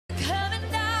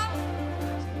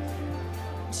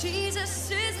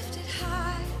Jesus is lifted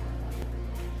high.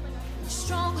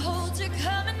 Strongholds are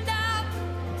coming down.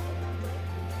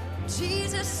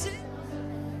 Jesus is...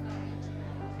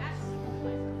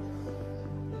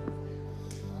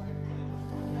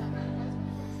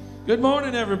 Good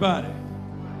morning, everybody.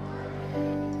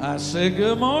 I said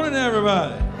good morning,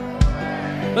 everybody.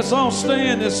 Let's all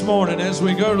stand this morning as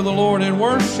we go to the Lord in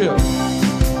worship.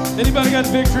 Anybody got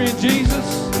victory in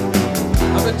Jesus?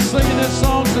 I've been singing this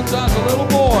song since I was a little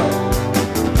boy.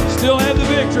 Still have the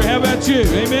victory. How about you?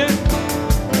 Amen?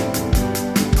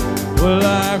 Well,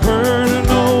 I've heard an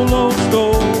old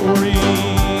story.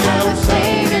 Our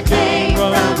Savior came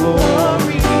from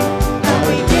glory. How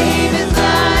he gave his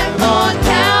life on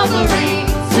Calvary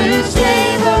to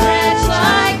save a wretch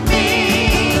like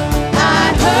me.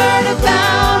 I heard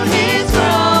about his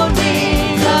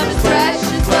groaning, of his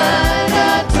precious blood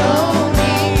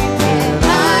atoning. And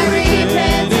I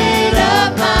repented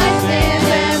of my sins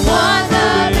and won the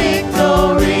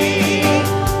victory.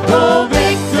 Oh,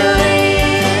 victory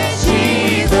in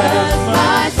Jesus,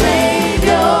 my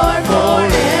Savior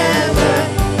forever.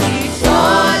 He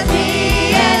sought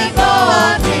me and he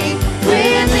bought me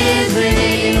with his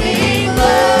redeeming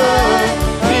blood.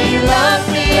 He loved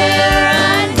me ere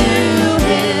I knew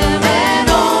him, and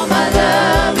all my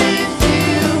love is to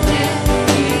him.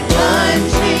 He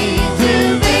plunged me to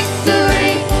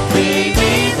victory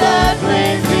beneath the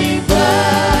cleansing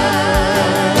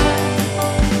blood.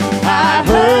 I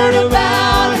heard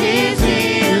about his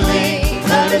healing,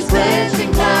 of his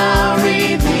cleansing power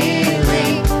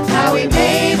revealing, how he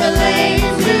made the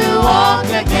lame to walk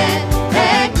again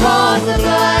and caused the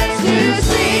blind to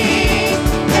see.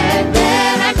 And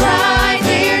then I cried,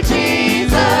 dear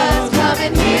Jesus, come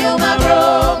and heal my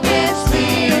broken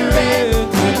spirit.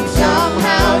 And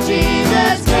somehow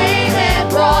Jesus came and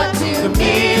brought to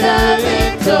me the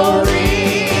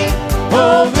victory.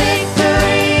 Oh,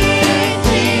 victory in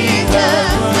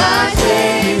Jesus, my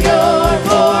Savior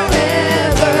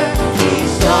forever. He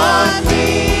sought me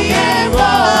and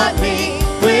bought me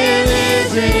with his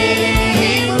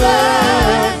redeeming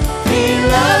blood. He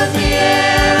loved me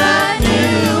ere I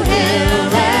knew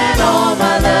him, and all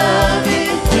my love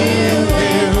is to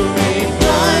him. He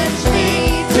plunged me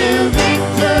to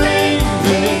victory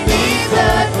beneath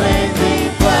the cleansing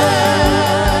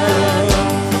blood.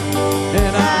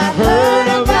 And I heard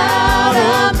about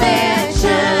a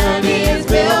mansion he has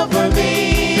built for me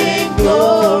in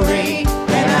glory.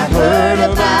 And I heard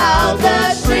about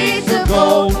the streets of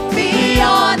gold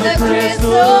beyond the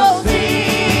crystal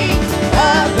sea.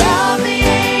 About the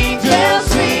angels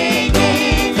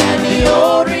singing and the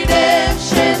old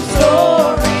redemption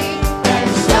story. And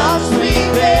some sweet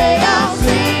day I'll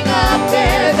sing up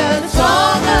there the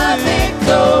song of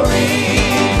victory.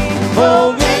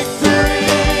 Oh, victory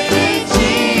in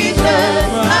Jesus,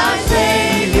 my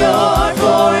Savior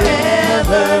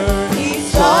forever. He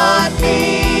sought me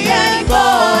and he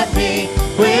bought me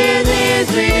with his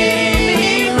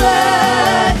redeeming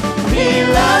blood. He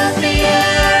loved me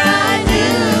ere I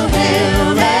knew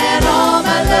him, and all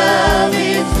my love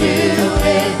is to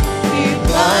him. He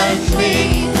plunged me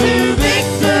to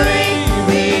victory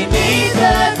beneath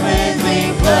the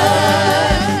cleansing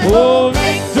blood. Oh,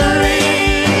 victory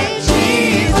in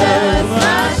Jesus,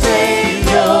 my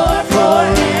Savior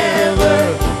forever.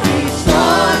 He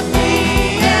sought me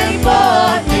and he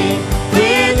bought me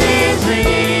with his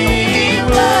redeeming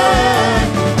blood.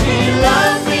 He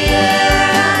loved me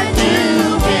ere I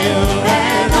knew him,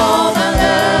 and all my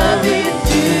love is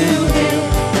to him.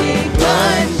 He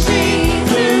plunged me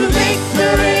to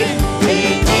victory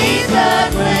beneath the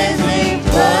cleansing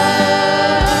blood.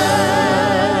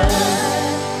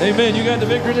 Amen. You got the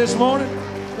victory this morning?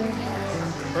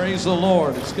 Praise the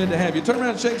Lord. It's good to have you. Turn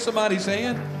around and shake somebody's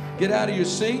hand. Get out of your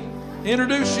seat.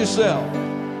 Introduce yourself.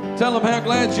 Tell them how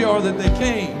glad you are that they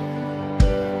came.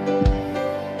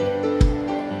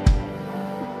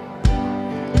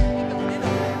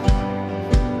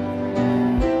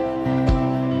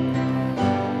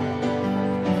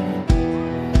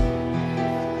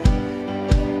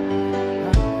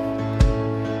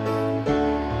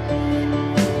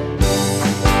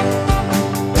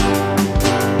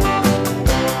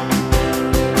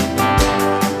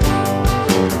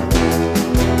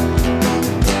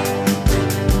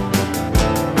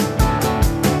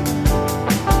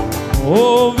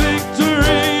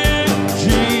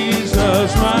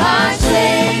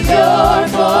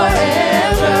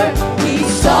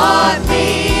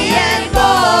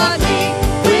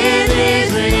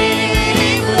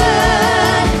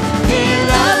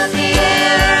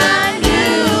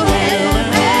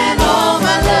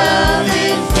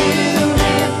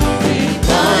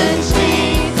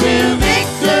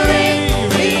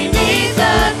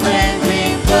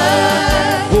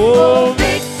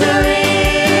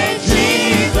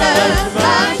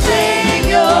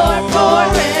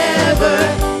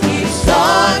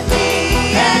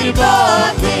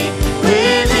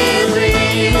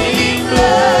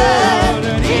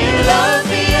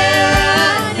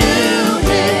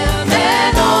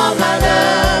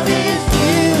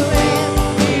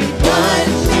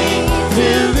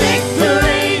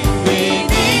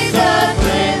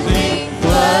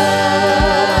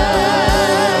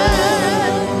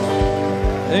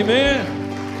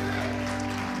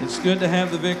 good to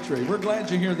have the victory. We're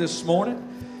glad you're here this morning,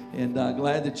 and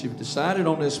glad that you've decided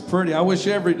on this pretty. I wish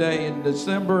every day in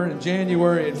December and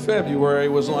January and February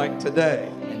was like today.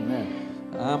 Amen.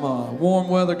 I'm a warm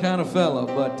weather kind of fella,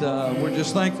 but we're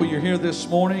just thankful you're here this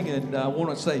morning, and I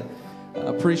want to say I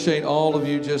appreciate all of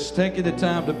you just taking the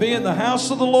time to be in the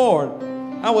house of the Lord.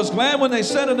 I was glad when they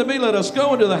said unto me, let us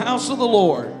go into the house of the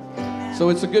Lord. So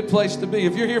it's a good place to be.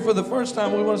 If you're here for the first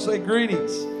time, we want to say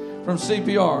greetings from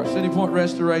CPR, City Point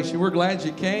Restoration. We're glad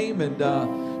you came,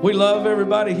 and we love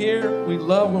everybody here. We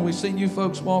love when we see you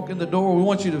folks walk in the door. We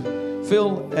want you to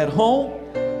feel at home,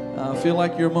 feel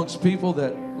like you're amongst people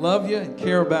that love you and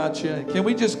care about you. Can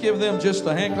we just give them just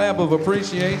a hand clap of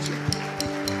appreciation?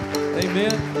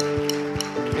 Amen.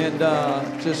 And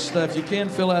just if you can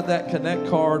fill out that Connect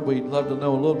card, we'd love to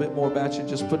know a little bit more about you.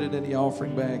 Just put it in the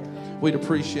offering bag. We'd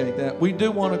appreciate that. We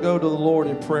do want to go to the Lord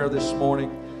in prayer this morning,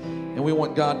 and we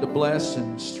want God to bless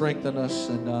and strengthen us.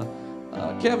 And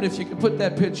Kevin, if you could put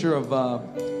that picture of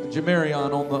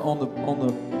Jamarion on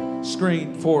the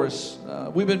screen for us.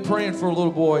 We've been praying for a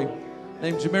little boy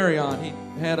named Jamarion. He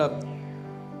had a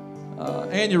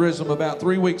aneurysm about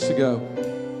 3 weeks ago.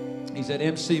 He's at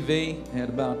MCV, had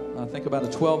about a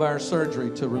 12-hour surgery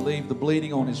to relieve the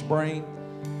bleeding on his brain.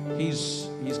 He's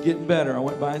getting better. I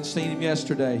went by and seen him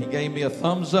yesterday. He gave me a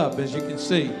thumbs up, as you can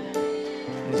see,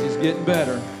 as he's getting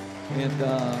better. And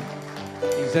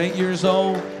he's 8 years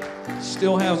old,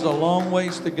 still has a long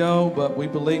ways to go, but we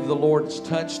believe the Lord's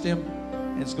touched him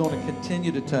and is going to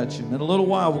continue to touch him. In a little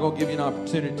while, we're going to give you an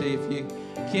opportunity, if you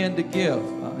can, to give.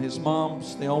 His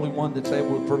mom's the only one that's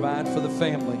able to provide for the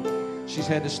family. She's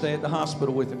had to stay at the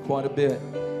hospital with him quite a bit,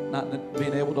 not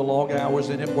being able to log hours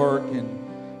in at work, and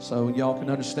so y'all can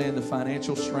understand the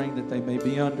financial strain that they may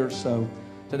be under. So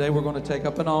today we're going to take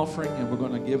up an offering, and we're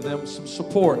going to give them some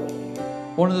support.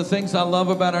 One of the things I love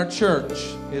about our church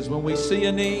is when we see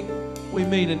a need, we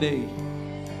meet a need.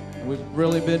 And we've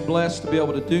really been blessed to be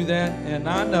able to do that, and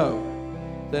I know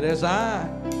that as I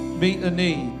meet a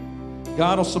need,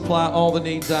 God will supply all the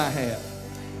needs I have.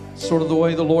 It's sort of the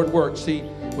way the Lord works. See,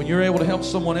 when you're able to help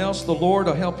someone else, the Lord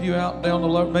will help you out down the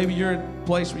road. Maybe you're in a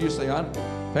place where you say,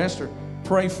 Pastor,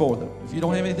 pray for them. If you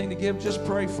don't have anything to give, just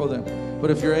pray for them.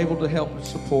 But if you're able to help and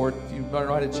support, if you want to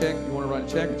write a check,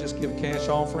 or just give a cash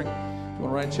offering. If you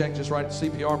want to write a check, just write to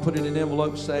CPR, put it in an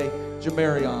envelope, say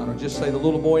Jamarion, or just say the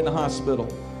little boy in the hospital.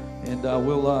 And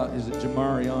is it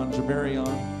Jamarion?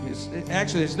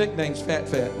 Actually, his nickname's Fat.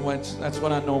 That's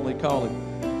what I normally call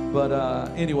him. But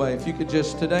anyway, if you could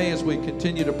just today, as we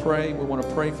continue to pray, we want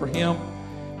to pray for him.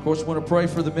 Of course, we want to pray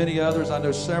for the many others. I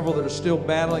know several that are still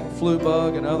battling flu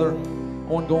bug and other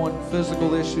ongoing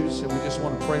physical issues, and we just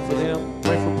want to pray for them.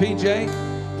 Pray for PJ.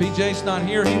 PJ's not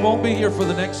here. He won't be here for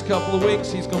the next couple of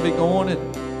weeks. He's going to be going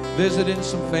and visiting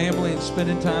some family and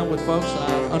spending time with folks.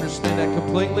 I understand that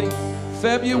completely.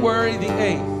 February the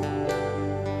 8th,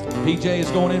 PJ is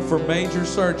going in for major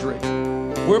surgery.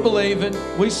 We're believing.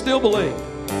 We still believe.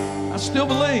 I still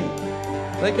believe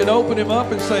they could open him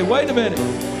up and say, wait a minute.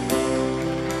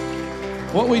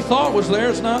 What we thought was there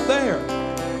is not there.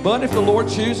 But if the Lord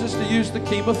chooses to use the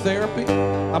chemotherapy,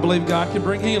 I believe God can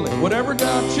bring healing. Whatever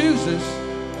God chooses,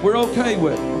 we're okay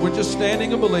with. We're just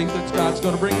standing in belief that God's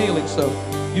going to bring healing. So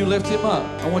you lift him up.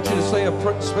 I want you to say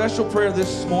a special prayer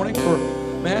this morning for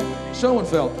Matt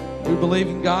Schoenfeld. We believe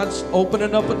in God's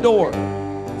opening up a door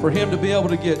for him to be able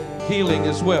to get healing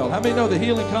as well. How many know that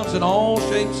healing comes in all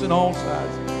shapes and all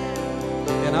sizes?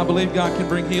 And I believe God can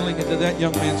bring healing into that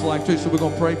young man's life too, so we're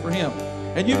going to pray for him.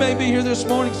 And you may be here this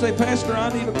morning and say, Pastor, I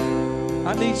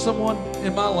need someone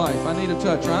in my life. I need a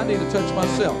touch, or I need a touch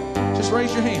myself. Just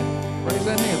raise your hand. Raise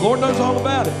that hand. Lord knows all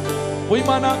about it. We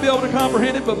might not be able to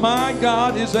comprehend it, but my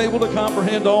God is able to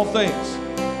comprehend all things.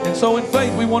 And so in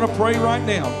faith, we want to pray right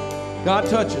now. God,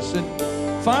 touch us.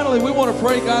 And finally, we want to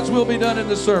pray God's will be done in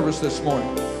the service this morning.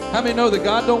 How many know that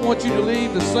God don't want you to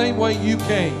leave the same way you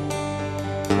came?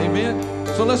 Amen.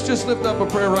 So let's just lift up a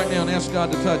prayer right now and ask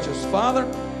God to touch us. Father,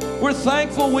 we're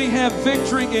thankful we have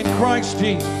victory in Christ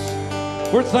Jesus.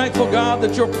 We're thankful, God,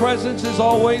 that your presence is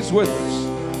always with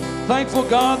us. Thankful,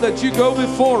 God, that you go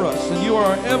before us and you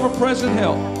are our ever-present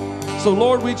help. So,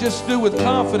 Lord, we just do with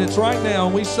confidence right now,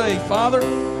 and we say, Father,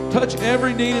 touch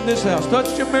every need in this house. Touch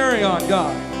Jamarion,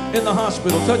 God, in the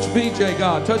hospital. Touch BJ,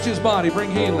 God. Touch his body.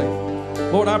 Bring healing.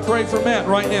 Lord, I pray for Matt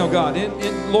right now, God.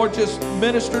 Lord, just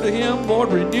minister to him.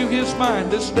 Lord, renew his mind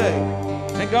this day.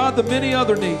 And God, the many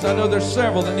other needs. I know there's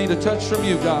several that need a touch from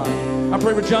you, God. I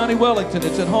pray for Johnny Wellington.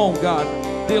 It's at home, God,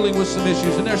 dealing with some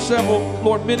issues. And there's several,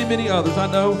 Lord, many, many others. I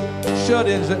know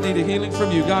shut-ins that need a healing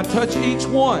from you. God, touch each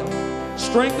one.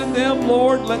 Strengthen them,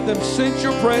 Lord. Let them sense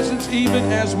your presence even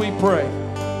as we pray.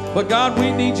 But God,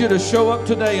 we need you to show up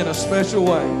today in a special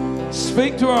way.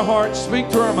 Speak to our hearts, speak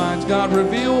to our minds. God,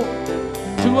 reveal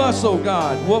to us, oh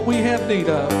God, what we have need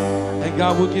of. And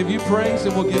God, we'll give you praise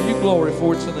and we'll give you glory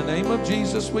for it. In the name of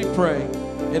Jesus we pray.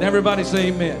 And everybody say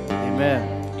amen.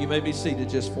 Amen. You may be seated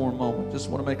just for a moment. Just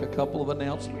want to make a couple of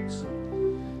announcements.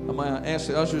 I'm going to ask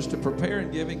the ushers to prepare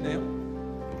in giving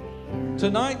them.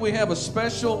 Tonight we have a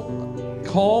special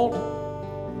called,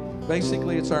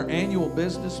 basically it's our annual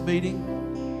business meeting.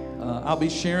 I'll be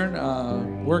sharing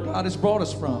where God has brought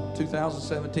us from.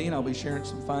 2017, I'll be sharing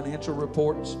some financial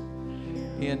reports.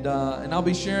 And I'll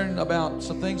be sharing about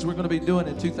some things we're going to be doing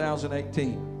in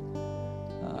 2018.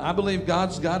 I believe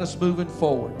God's got us moving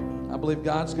forward. I believe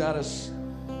God's got us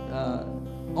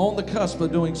on the cusp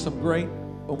of doing some great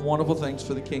and wonderful things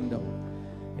for the kingdom.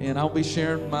 And I'll be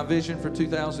sharing my vision for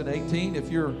 2018. If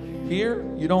you're here,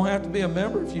 you don't have to be a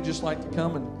member. If you just like to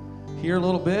come and hear a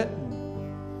little bit,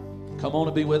 come on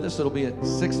and be with us. It'll be at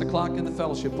 6 o'clock in the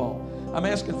fellowship hall. I'm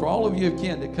asking for all of you who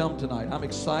can to come tonight. I'm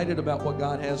excited about what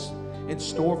God has in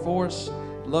store for us.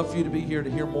 Love for you to be here to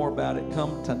hear more about it.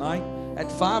 Come tonight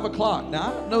at 5 o'clock.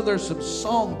 Now, I know there's some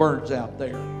songbirds out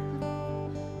there.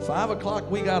 5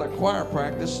 o'clock, we got a choir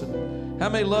practice. And how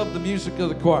many love the music of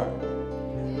the choir?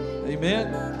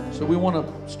 Amen. So we want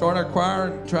to start our choir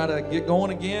and try to get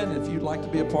going again. If you'd like to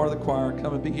be a part of the choir,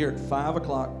 come and be here at 5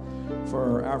 o'clock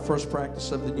for our first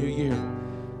practice of the new year.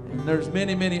 And there's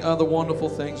many, many other wonderful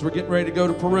things. We're getting ready to go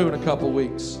to Peru in a couple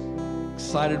weeks.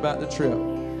 Excited about the trip.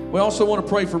 We also want to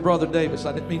pray for Brother Davis.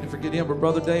 I didn't mean to forget him, but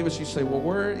Brother Davis, you say, well,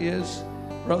 where is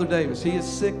Brother Davis? He is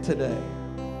sick today.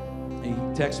 He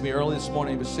texted me early this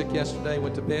morning. He was sick yesterday,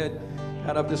 went to bed,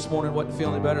 got up this morning, wasn't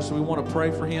feeling better. So we want to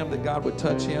pray for him that God would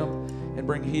touch him and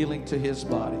bring healing to his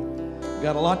body. We've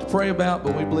got a lot to pray about,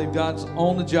 but we believe God's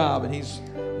on the job and he's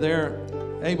there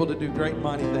able to do great and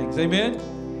mighty things. Amen?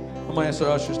 I'm going to ask our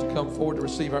ushers to come forward to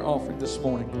receive our offering this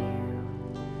morning.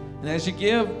 And as you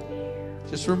give,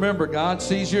 just remember, God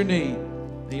sees your need.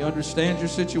 He understands your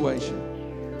situation.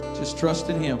 Just trust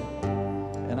in him,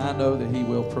 and I know that he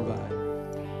will provide.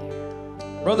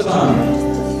 Brother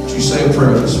Tom, would you say a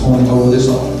prayer this morning over this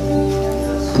offering?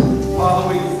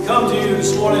 Father, we come to you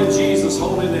this morning in Jesus'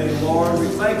 holy name, Lord. We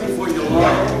thank you for your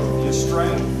love, your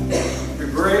strength, your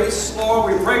grace.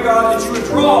 Lord, we pray, God, that you would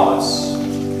draw us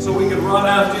so we can run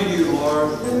after you,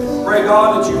 Lord. Pray,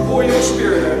 God, that you pour your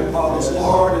spirit out upon us,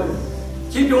 Lord, and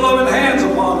keep your loving hands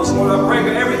upon us, Lord. I pray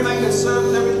for everything that's said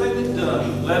and everything that's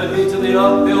done. Let it be to the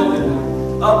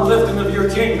upbuilding, uplifting of your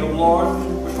kingdom, Lord.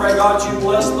 We pray, God, that you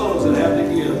bless those that have to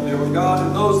give, dear God,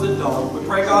 and those that don't. We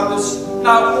pray, God, that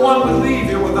not one would leave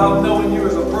here without knowing you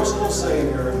as a personal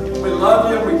Savior. We love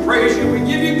you, we praise you, we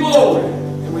give you glory,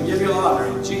 and we give you honor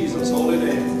in Jesus' holy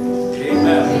name.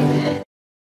 Amen.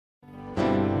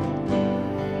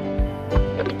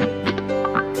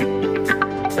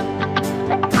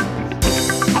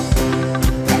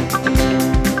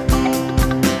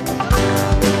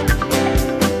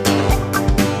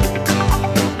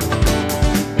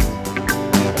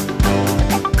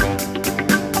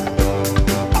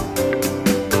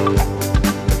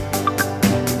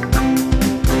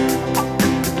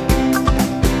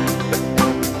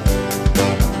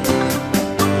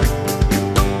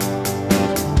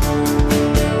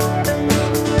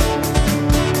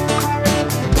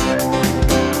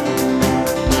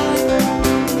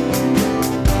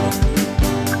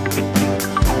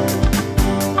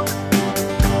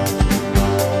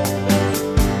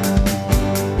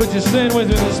 Would you stand with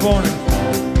me this morning?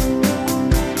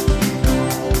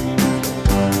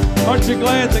 Aren't you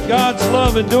glad that God's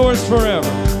love endures forever?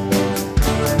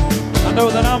 I know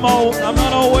that I'm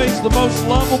not always the most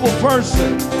lovable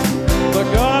person, but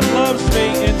God loves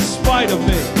me in spite of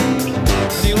me.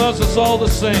 And he loves us all the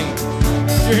same.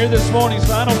 If you're here this morning,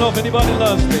 so I don't know if anybody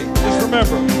loves me. Just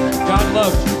remember, God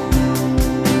loves you.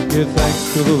 Give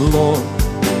thanks to the Lord,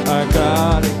 our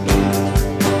God.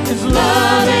 His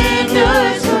love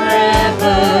endures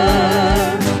forever.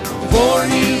 For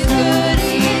he's good,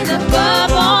 he's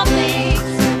above all things.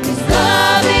 His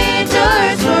love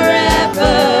endures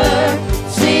forever.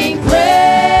 Sing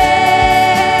praise,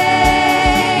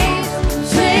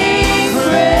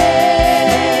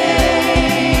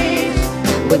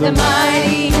 with a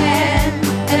mighty hand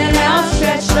and an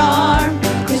outstretched arm.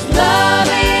 His love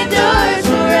endures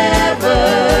forever.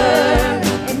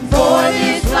 And for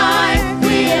this life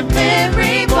we have been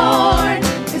reborn.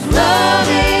 His love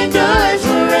endures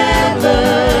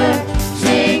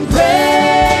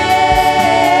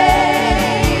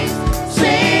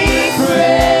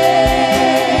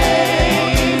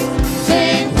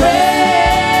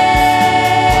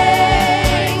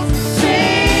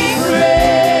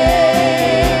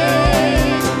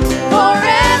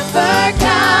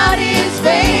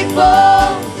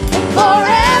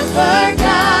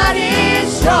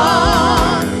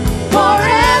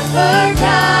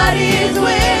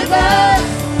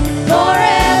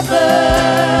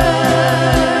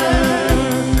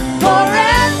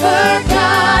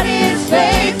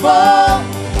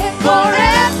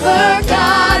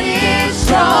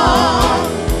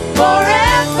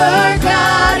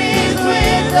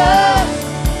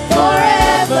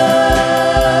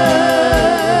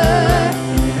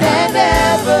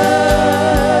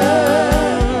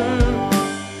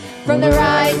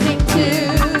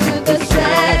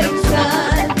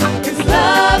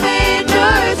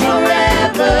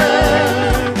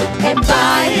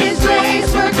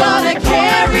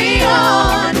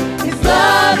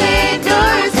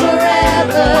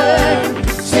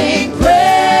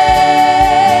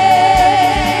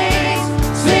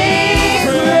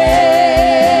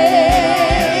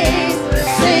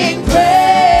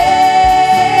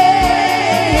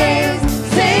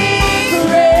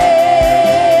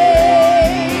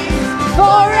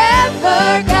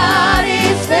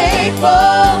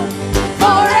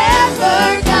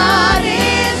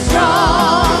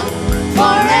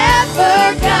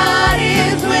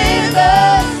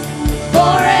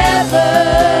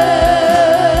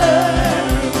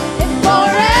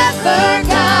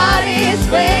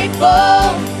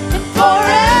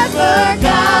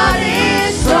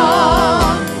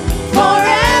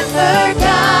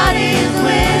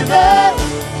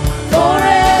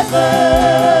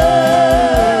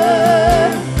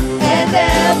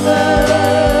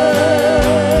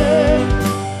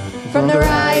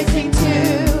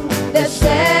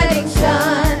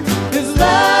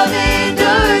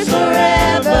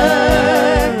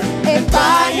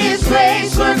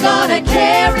gonna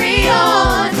carry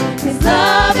on. His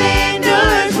love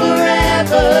endures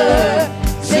forever.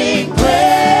 Sing praise,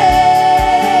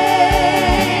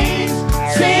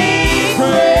 sing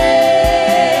praise,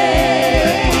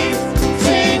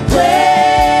 sing praise,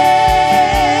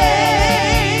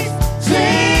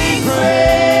 sing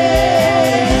praise.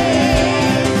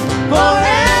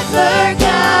 Forever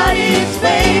God is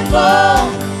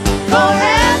faithful.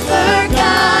 Forever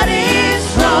God is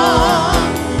strong.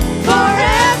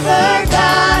 Forever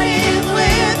God is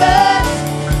with us.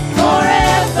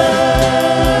 Forever.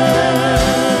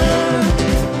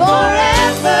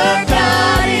 Forever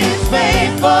God is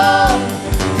faithful.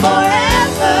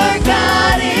 Forever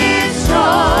God is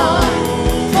strong.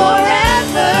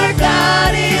 Forever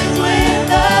God is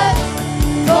with us.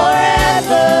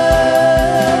 Forever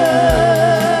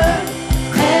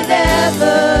and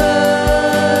ever.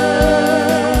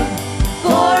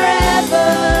 Forever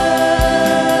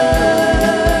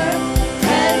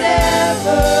and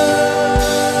ever.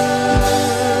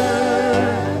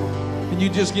 Can you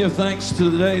just give thanks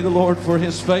today, the Lord, for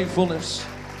His faithfulness?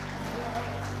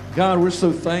 God, we're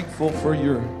so thankful for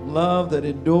your love that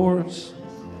endures.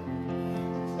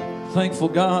 Thankful,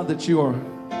 God, that you are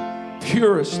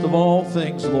purest of all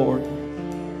things, Lord.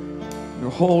 You're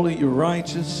holy, you're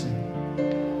righteous.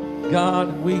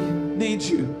 God, we need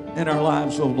you in our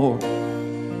lives, oh Lord.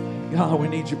 God, we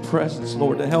need your presence,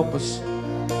 Lord, to help us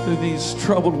through these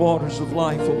troubled waters of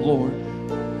life, oh Lord.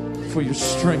 For your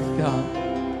strength, God.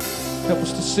 Help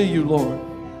us to see you, Lord.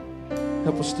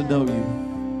 Help us to know you.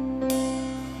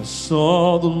 I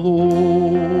saw the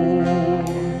Lord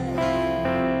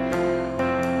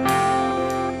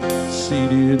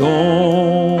seated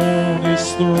on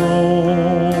his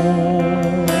throne.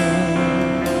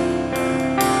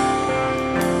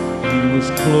 He was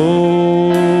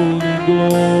clothed in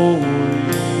glory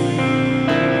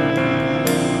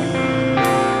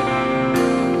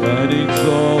and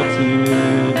exalted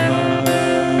high.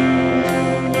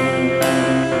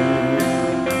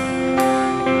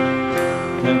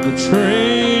 And the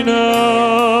train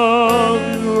of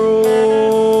his robe,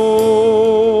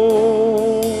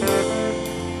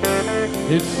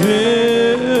 it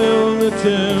filled the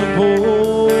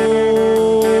temple,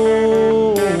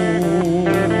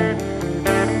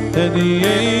 and the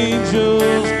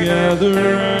angels gathered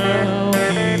round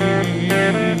him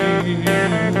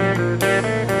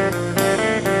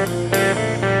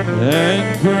and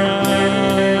cried,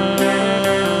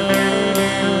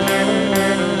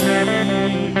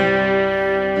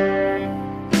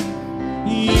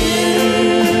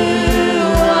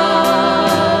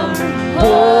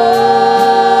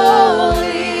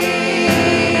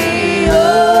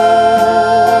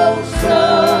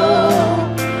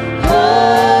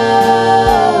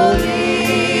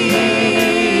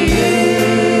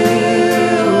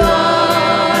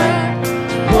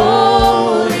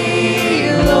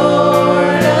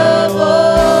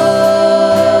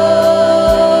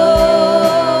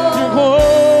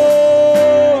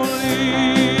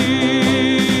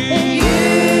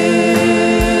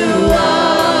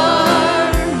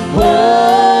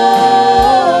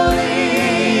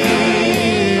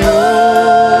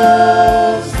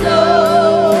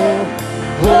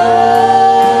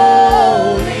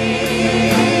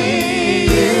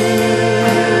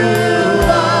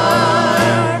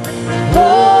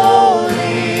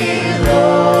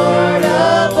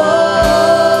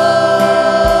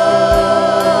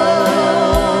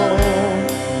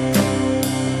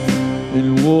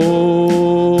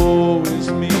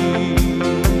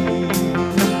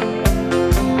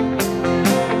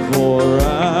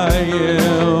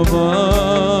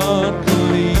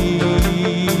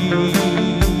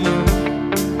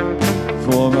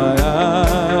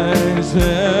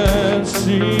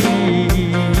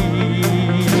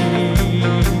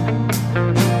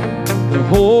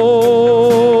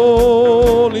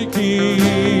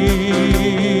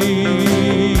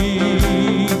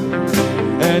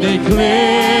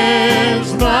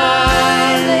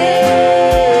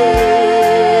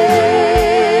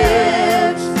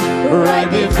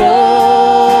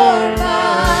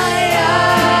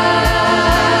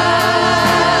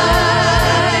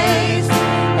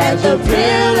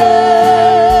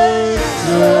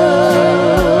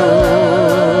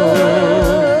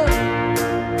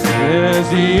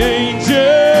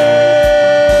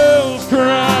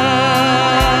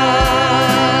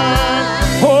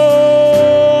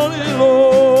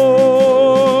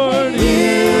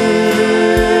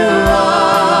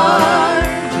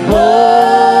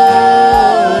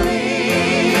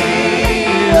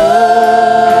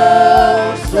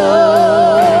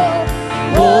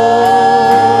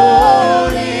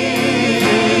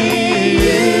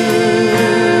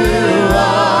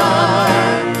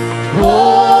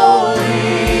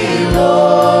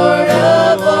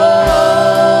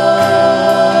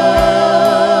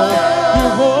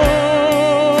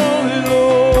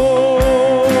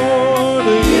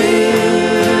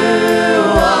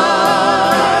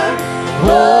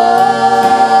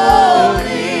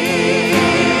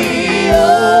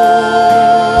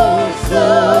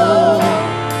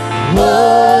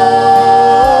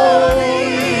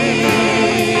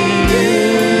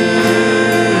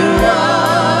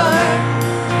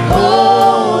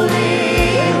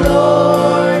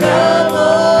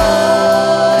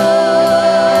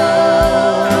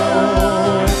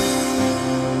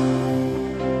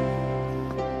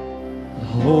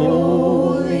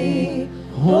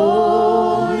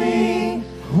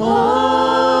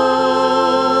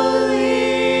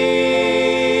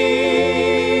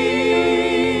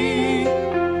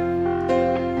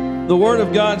 The Word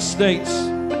of God states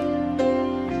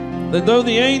that though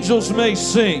the angels may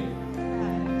sing,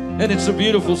 and it's a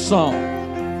beautiful song,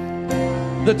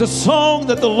 that the song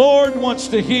that the Lord wants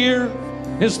to hear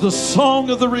is the song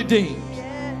of the redeemed.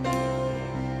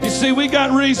 You see, we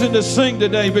got reason to sing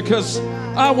today because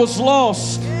I was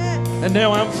lost and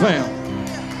now I'm found.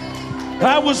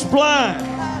 I was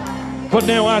blind, but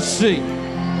now I see.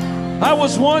 I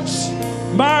was once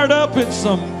mired up in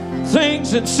some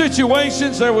things and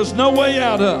situations there was no way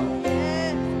out of.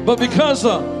 But because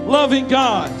a loving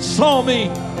God saw me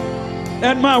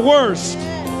at my worst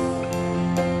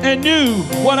and knew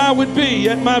what I would be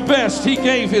at my best, He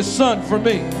gave His Son for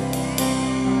me.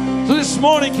 So this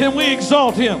morning, can we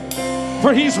exalt Him?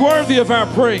 For He's worthy of our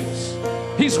praise.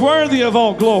 He's worthy of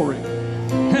all glory.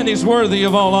 And He's worthy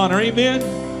of all honor.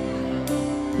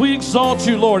 Amen? We exalt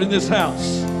You, Lord, in this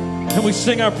house. And we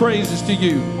sing our praises to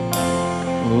You.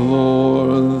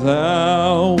 Lord,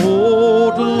 Thou, O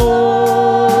Lord,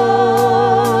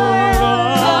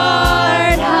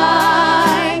 art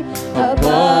high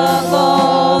above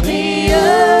all the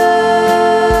earth.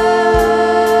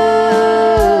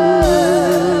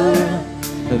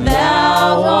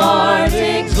 Thou art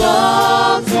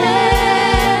exalted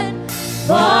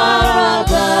far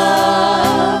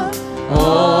above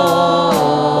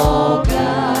all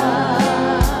gods.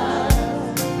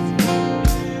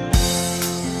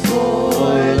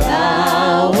 For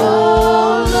Thou, O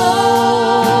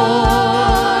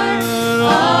Lord,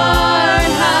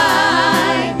 art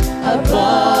high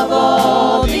above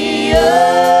all the earth.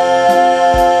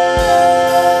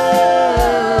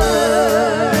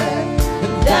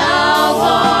 Thou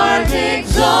art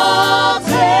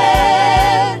exalted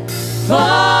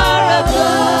far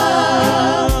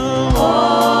above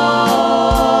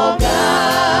all gods.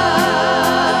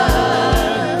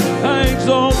 I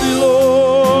exalt Thee,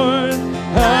 Lord.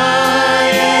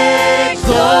 I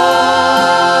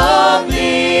exalt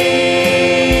Thee.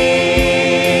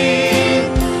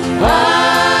 I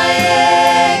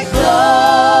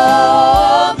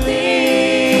exalt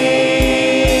Thee.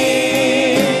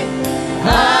 I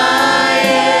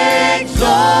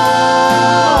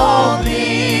exalt Thee.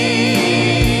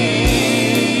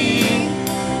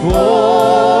 Oh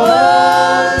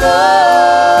Lord,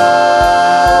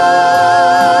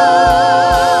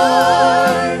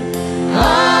 I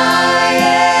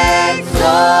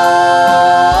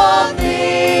exalt Thee.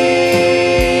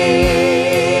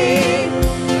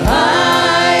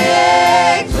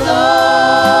 I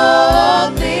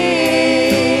exalt Thee.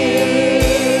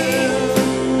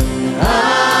 I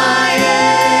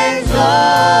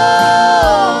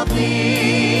exalt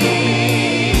Thee.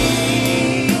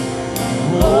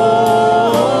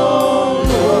 Oh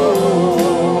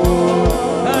Lord,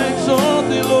 I exalt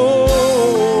Thee, Lord.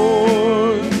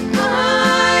 I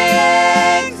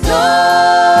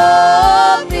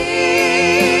exalt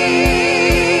Thee.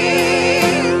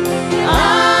 I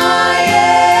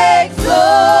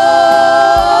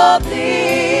exalt Thee.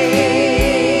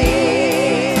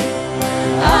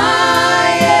 I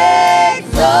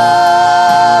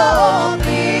exalt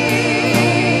Thee.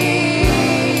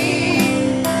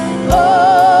 Oh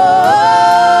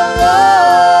Lord,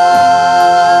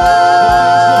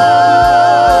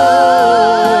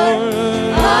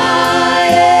 I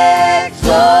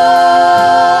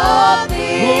exalt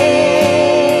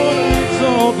Thee.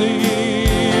 Exalt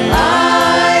Thee. I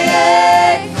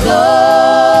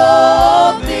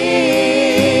exalt Thee.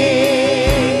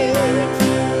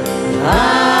 I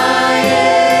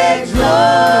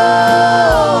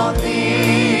exalt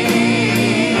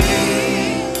Thee.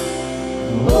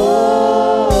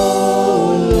 Oh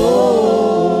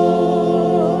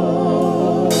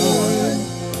Lord.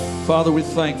 Father, we're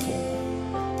thankful,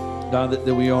 God, that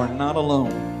we are not alone,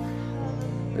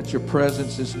 that Your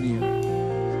presence is near.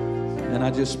 And I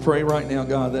just pray right now,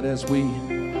 God, that as we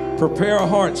prepare our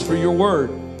hearts for Your word,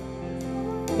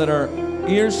 let our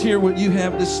ears hear what You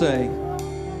have to say.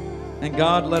 And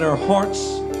God, let our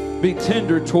hearts be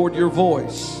tender toward Your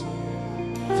voice.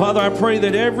 Father, I pray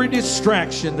that every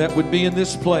distraction that would be in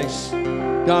this place,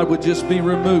 God, would just be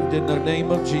removed in the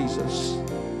name of Jesus.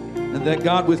 And that,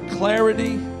 God, with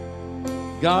clarity,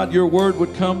 God, Your word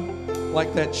would come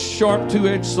like that sharp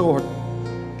two-edged sword,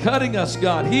 cutting us,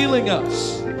 God, healing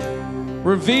us,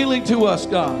 revealing to us,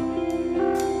 God,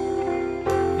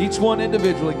 each one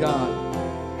individually, God,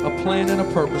 a plan and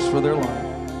a purpose for their life.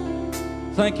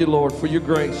 Thank You, Lord, for Your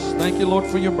grace. Thank You, Lord,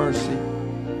 for Your mercy.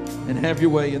 And have Your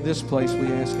way in this place, we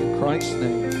ask in Christ's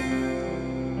name.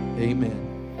 Amen.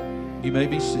 You may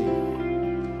be seated.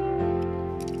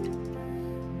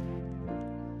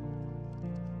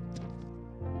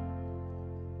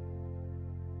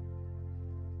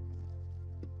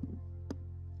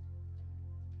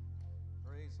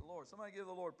 Lord. Somebody give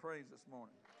the Lord praise this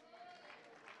morning.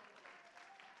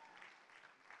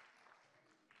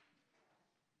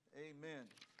 Amen.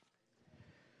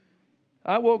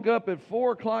 I woke up at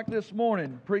 4 o'clock this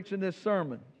morning preaching this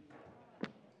sermon.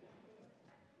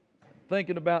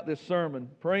 Thinking about this sermon,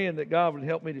 praying that God would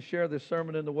help me to share this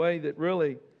sermon in the way that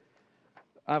really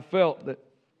I felt that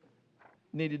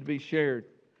needed to be shared.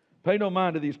 Pay no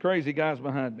mind to these crazy guys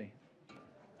behind me.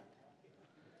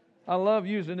 I love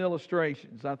using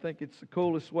illustrations. I think it's the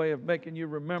coolest way of making you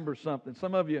remember something.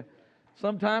 Some of you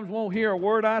sometimes won't hear a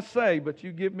word I say, but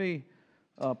you give me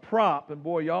a prop, and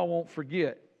boy, y'all won't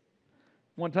forget.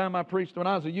 One time I preached when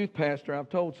I was a youth pastor. I've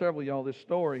told several of y'all this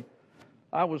story.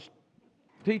 I was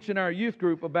teaching our youth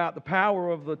group about the power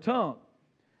of the tongue.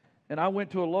 And I went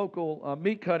to a local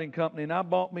meat cutting company, and I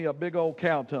bought me a big old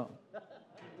cow tongue.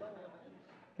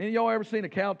 Any of y'all ever seen a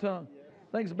cow tongue?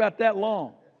 Thing's about that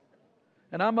long.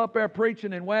 And I'm up there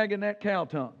preaching and wagging that cow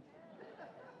tongue.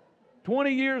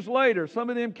 20 years later, some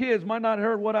of them kids might not have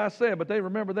heard what I said, but they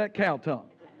remember that cow tongue.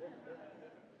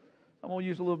 I'm going to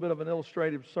use a little bit of an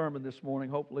illustrative sermon this morning.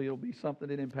 Hopefully it'll be something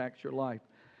that impacts your life.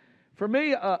 For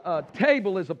me, a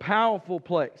table is a powerful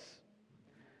place.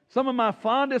 Some of my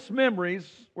fondest memories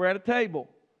were at a table.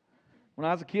 When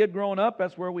I was a kid growing up,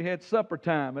 that's where we had supper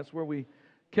time. That's where we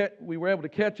were able to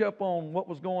catch up on what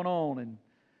was going on. And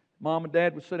Mom and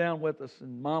Dad would sit down with us,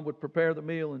 and Mom would prepare the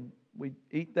meal, and we'd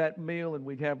eat that meal, and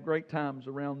we'd have great times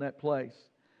around that place.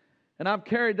 And I've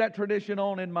carried that tradition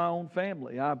on in my own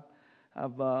family.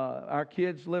 Our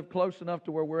kids live close enough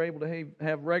to where we're able to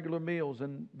have regular meals,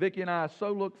 and Vicki and I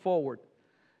so look forward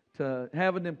to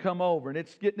having them come over. And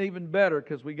it's getting even better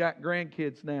because we got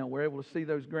grandkids now. We're able to see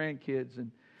those grandkids,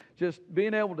 and just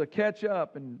being able to catch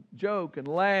up and joke and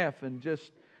laugh and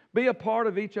just be a part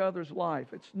of each other's life.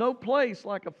 It's no place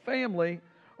like a family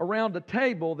around a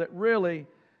table that really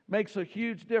makes a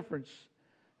huge difference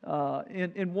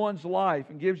in one's life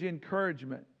and gives you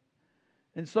encouragement.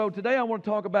 And so today I want to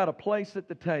talk about a place at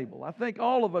the table. I think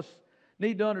all of us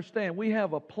need to understand we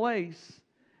have a place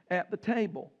at the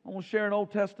table. I want to share an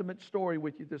Old Testament story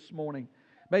with you this morning.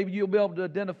 Maybe you'll be able to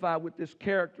identify with this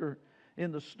character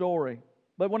in the story.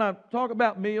 But when I talk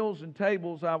about meals and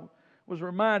tables, I was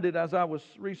reminded as I was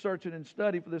researching and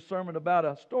studying for this sermon about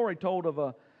a story told of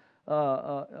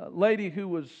a lady who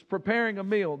was preparing a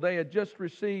meal. They had just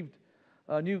received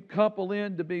a new couple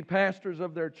in to be pastors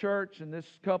of their church, and this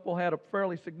couple had a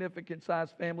fairly significant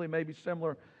sized family, maybe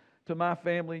similar to my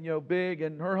family, big.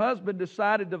 And her husband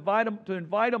decided to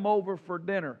invite them over for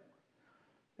dinner.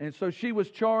 And so she was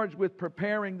charged with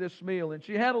preparing this meal. And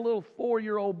she had a little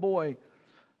 4-year-old boy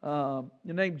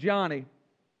named Johnny.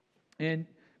 And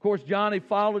of course, Johnny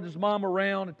followed his mom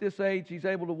around. At this age, he's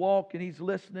able to walk, and he's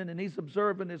listening, and he's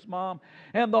observing his mom.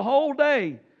 And the whole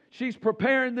day, she's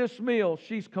preparing this meal.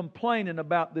 She's complaining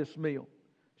about this meal.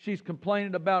 She's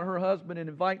complaining about her husband and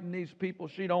inviting these people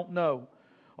she don't know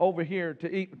over here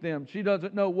to eat with them. She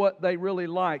doesn't know what they really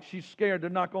like. She's scared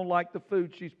they're not going to like the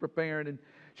food she's preparing. And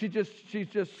she's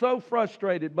just so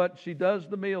frustrated, but she does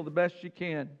the meal the best she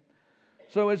can.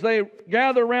 So as they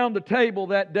gather around the table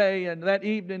that day and that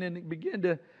evening and begin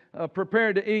to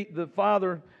prepare to eat, the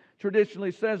father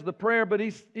traditionally says the prayer, but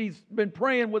he's been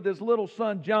praying with his little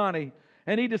son Johnny.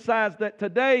 And he decides that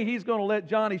today he's going to let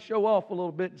Johnny show off a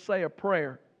little bit and say a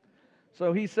prayer.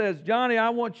 So he says, Johnny,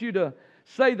 I want you to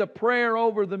say the prayer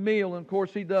over the meal. And of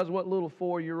course, he does what little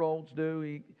 4-year-olds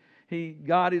do.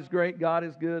 God is great, God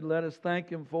is good. Let us thank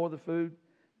Him for the food.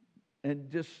 And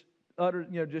just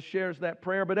shares that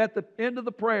prayer. But at the end of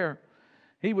the prayer,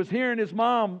 he was hearing his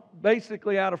mom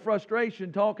basically out of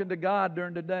frustration talking to God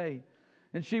during the day.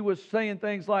 And she was saying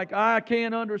things like, I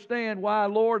can't understand why,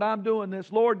 Lord, I'm doing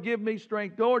this. Lord, give me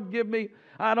strength. Lord,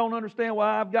 I don't understand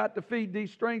why I've got to feed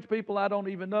these strange people I don't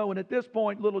even know. And at this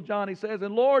point, little Johnny says,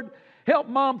 and Lord, help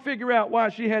Mom figure out why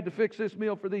she had to fix this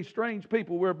meal for these strange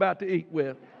people we're about to eat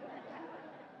with.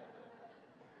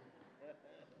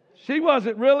 She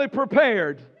wasn't really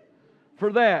prepared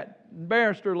for that.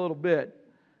 Embarrassed her a little bit.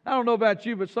 I don't know about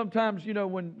you, but sometimes,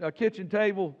 when a kitchen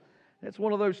table, it's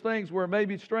one of those things where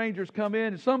maybe strangers come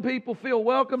in and some people feel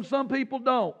welcome, some people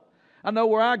don't. I know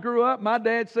where I grew up, my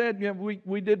dad said,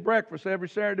 we did breakfast every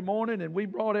Saturday morning and we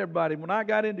brought everybody. When I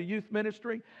got into youth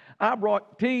ministry, I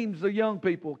brought teams of young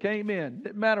people came in.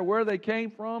 Didn't matter where they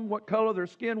came from, what color their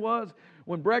skin was.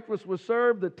 When breakfast was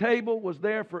served, the table was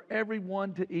there for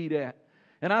everyone to eat at.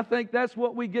 And I think that's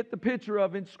what we get the picture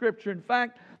of in Scripture. In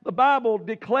fact, the Bible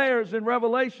declares in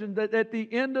Revelation that at the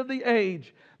end of the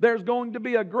age, there's going to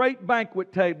be a great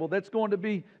banquet table that's going to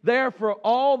be there for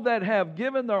all that have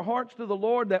given their hearts to the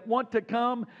Lord, that want to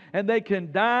come and they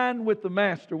can dine with the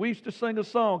Master. We used to sing a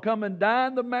song, "Come and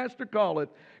dine, the Master calleth."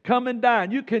 Come and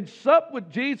dine. You can sup with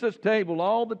Jesus' table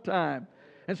all the time.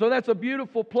 And so that's a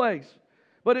beautiful place.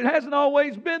 But it hasn't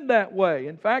always been that way.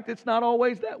 In fact, it's not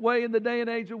always that way in the day and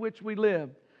age in which we live.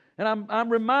 And I'm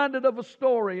reminded of a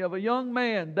story of a young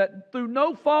man that through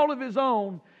no fault of his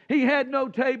own, he had no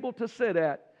table to sit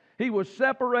at. He was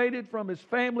separated from his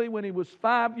family when he was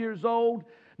 5 years old.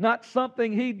 Not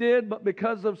something he did, but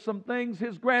because of some things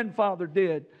his grandfather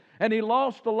did. And he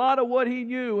lost a lot of what he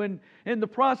knew. And in the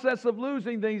process of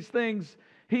losing these things,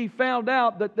 he found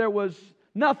out that there was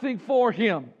nothing for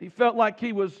him. He felt like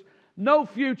he was no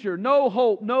future, no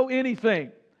hope, no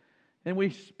anything. And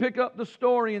we pick up the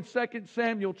story in 2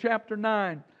 Samuel chapter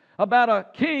 9 about a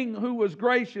king who was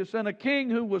gracious and a king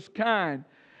who was kind.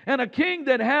 And a king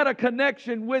that had a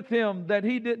connection with him that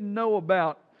he didn't know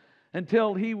about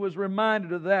until he was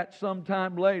reminded of that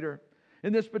sometime later.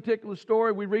 In this particular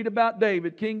story, we read about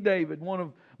David, King David, one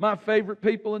of my favorite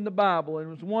people in the Bible. And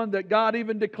it was one that God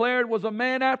even declared was a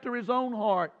man after His own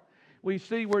heart. We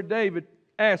see where David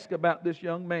asked about this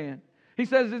young man. He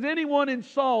says, "Is anyone in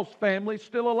Saul's family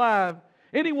still alive?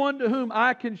 Anyone to whom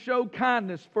I can show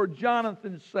kindness for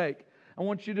Jonathan's sake?" I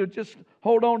want you to just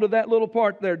hold on to that little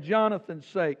part there, Jonathan's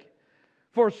sake.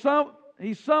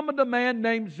 He summoned a man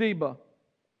named Ziba,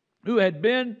 who had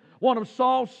been one of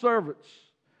Saul's servants.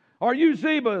 "Are you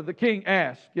Ziba?" the king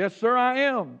asked. "Yes, sir, I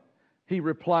am," he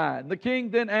replied. The king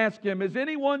then asked him, "Is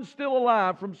anyone still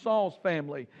alive from Saul's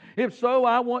family? If so,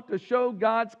 I want to show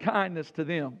God's kindness to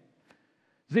them."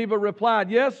 Ziba replied,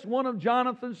 "Yes, one of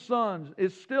Jonathan's sons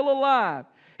is still alive.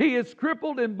 He is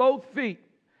crippled in both feet."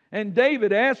 And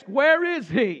David asked, "Where is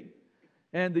he?"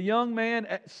 And the young man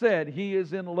said, "He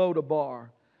is in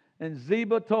Lodabar." And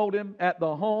Ziba told him, "At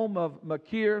the home of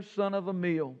Machir, son of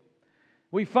Ammiel."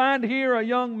 We find here a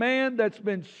young man that's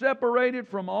been separated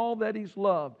from all that he's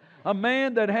loved. A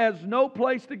man that has no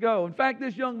place to go. In fact,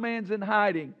 this young man's in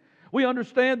hiding. We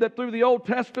understand that through the Old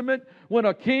Testament, when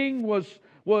a king was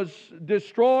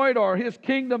destroyed or his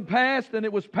kingdom passed and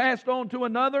it was passed on to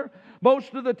another,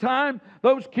 most of the time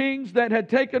those kings that had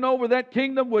taken over that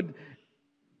kingdom would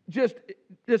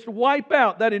just wipe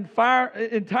out that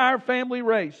entire family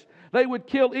race. They would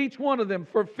kill each one of them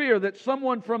for fear that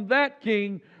someone from that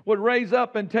king would raise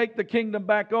up and take the kingdom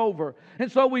back over.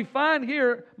 And so we find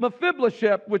here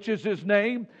Mephibosheth, which is his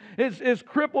name, is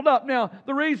crippled up. Now,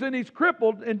 the reason he's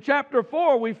crippled, in chapter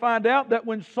 4, we find out that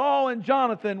when Saul and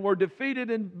Jonathan were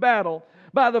defeated in battle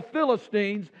by the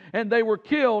Philistines and they were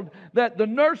killed, that the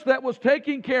nurse that was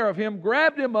taking care of him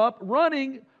grabbed him up,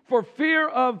 running for fear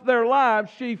of their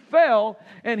lives. She fell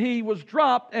and he was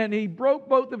dropped and he broke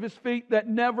both of his feet that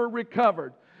never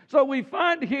recovered. So we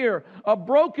find here a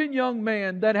broken young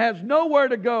man that has nowhere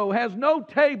to go, has no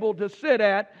table to sit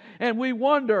at, and we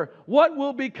wonder what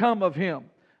will become of him.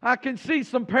 I can see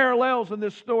some parallels in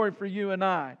this story for you and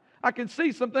I. I can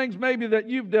see some things maybe that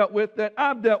you've dealt with that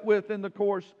I've dealt with in the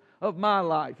course of my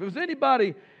life. Has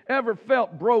anybody ever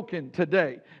felt broken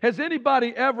today? Has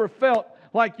anybody ever felt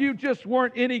like you just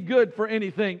weren't any good for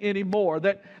anything anymore?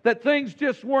 That things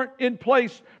just weren't in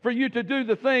place for you to do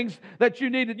the things that you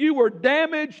needed. You were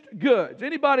damaged goods.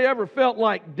 Anybody ever felt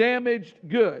like damaged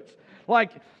goods?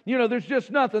 Like, you know, there's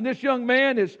just nothing. This young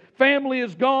man, his family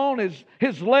is gone.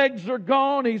 His legs are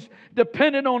gone. He's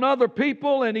dependent on other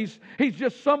people, and he's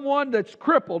just someone that's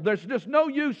crippled. There's just no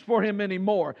use for him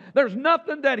anymore. There's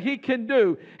nothing that he can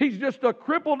do. He's just a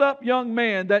crippled up young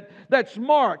man that's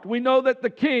marked. We know that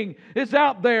the king is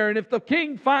out there, and if the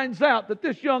king finds out that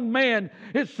this young man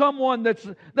is someone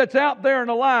that's out there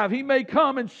and alive, he may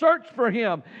come and search for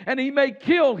him, and he may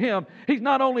kill him. He's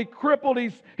not only crippled,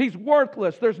 he's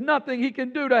worthless. There's nothing he can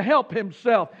do to help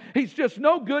himself. He's just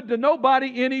no good to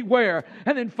nobody anywhere.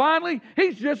 And then finally,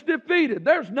 he's just defeated.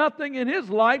 There's nothing in his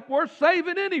life worth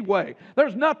saving anyway.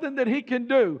 There's nothing that he can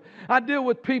do. I deal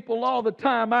with people all the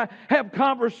time. I have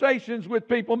conversations with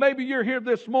people. Maybe you're here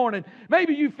this morning.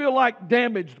 Maybe you feel like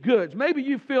damaged goods. Maybe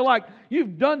you feel like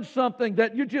you've done something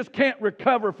that you just can't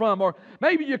recover from. Or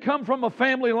maybe you come from a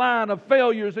family line of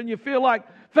failures and you feel like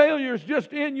failure's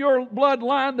just in your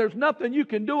bloodline. There's nothing you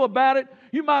can do about it.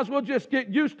 You might as well just get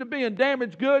used to being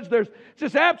damaged goods. There's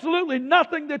just absolutely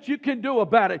nothing that you can do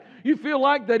about it. You feel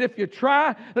like that if you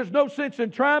try, there's no sense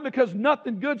in trying because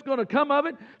nothing good's going to come of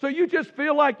it. So you just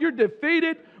feel like you're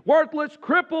defeated, worthless,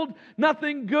 crippled.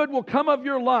 Nothing good will come of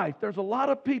your life. There's a lot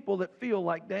of people that feel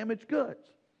like damaged goods.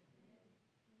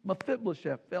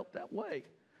 Mephibosheth felt that way.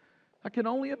 I can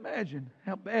only imagine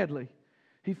how badly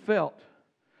he felt.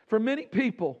 For many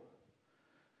people,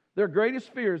 their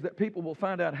greatest fear is that people will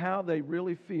find out how they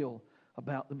really feel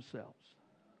about themselves.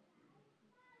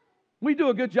 We do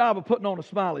a good job of putting on a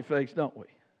smiley face, don't we?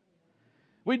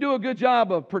 We do a good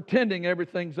job of pretending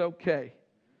everything's okay.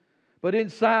 But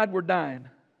inside we're dying.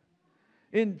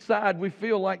 Inside we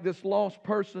feel like this lost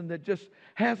person that just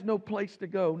has no place to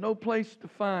go, no place to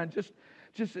find. Just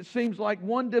it seems like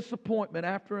one disappointment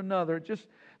after another.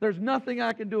 There's nothing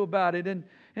I can do about it. And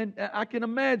I can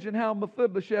imagine how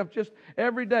Mephibosheth, just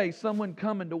every day someone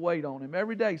coming to wait on him.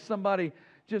 Every day somebody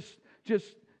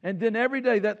and then every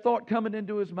day that thought coming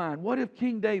into his mind. What if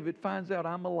King David finds out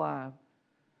I'm alive?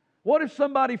 What if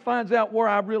somebody finds out where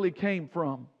I really came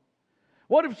from?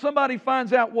 What if somebody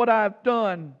finds out what I've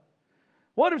done?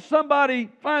 What if somebody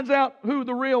finds out who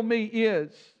the real me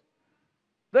is?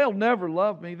 They'll never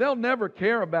love me. They'll never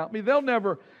care about me. They'll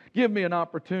never give me an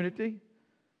opportunity.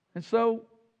 And so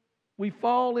we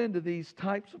fall into these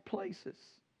types of places.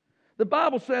 The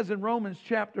Bible says in Romans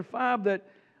chapter 5 that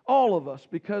all of us,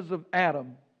 because of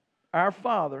Adam, our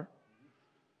father,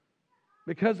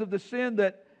 because of the sin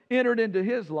that entered into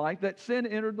his life, that sin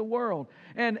entered the world.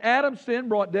 And Adam's sin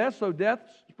brought death, so death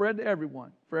spread to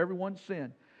everyone, for everyone's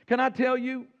sin. Can I tell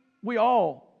you, we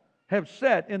all have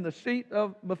sat in the seat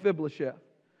of Mephibosheth.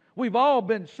 We've all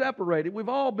been separated. We've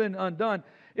all been undone.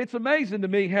 It's amazing to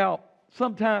me how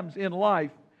sometimes in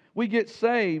life we get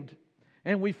saved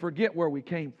and we forget where we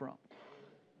came from.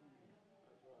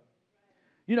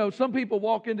 You know, some people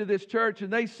walk into this church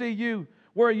and they see you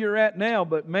where you're at now,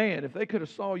 but man, if they could have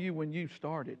saw you when you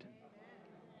started.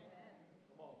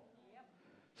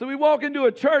 So we walk into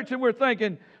a church and we're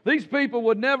thinking, these people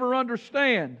would never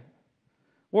understand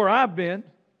where I've been.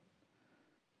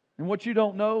 And what you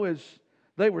don't know is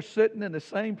they were sitting in the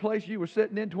same place you were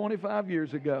sitting in 25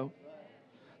 years ago.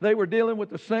 They were dealing with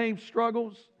the same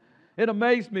struggles. It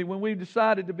amazed me when we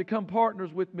decided to become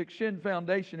partners with McShin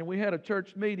Foundation and we had a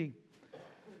church meeting.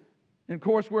 And of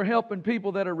course, we're helping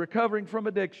people that are recovering from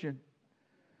addiction.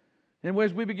 And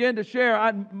as we began to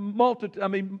share,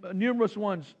 numerous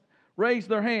ones raised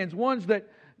their hands. Ones that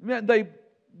they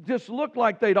just looked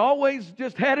like they'd always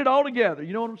just had it all together.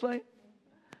 You know what I'm saying?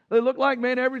 They looked like,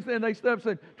 man, everything. They stood up and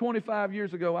said, 25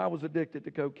 years ago, I was addicted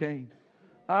to cocaine.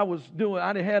 I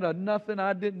had nothing.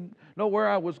 I didn't know where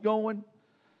I was going.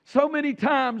 So many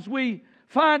times we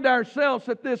find ourselves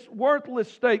at this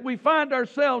worthless state. We find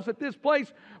ourselves at this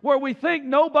place where we think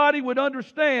nobody would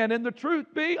understand. And the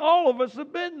truth be, all of us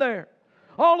have been there.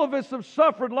 All of us have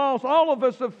suffered loss. All of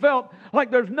us have felt like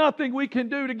there's nothing we can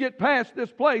do to get past this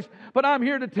place. But I'm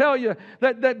here to tell you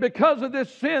that because of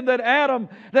this sin that Adam,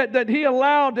 that he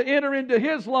allowed to enter into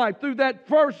his life through that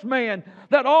first man,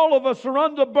 that all of us are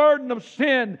under the burden of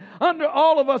sin.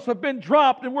 All of us have been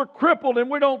dropped and we're crippled and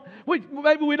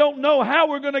maybe we don't know how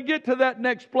we're going to get to that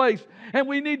next place. And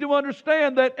we need to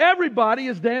understand that everybody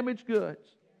is damaged goods.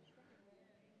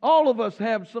 All of us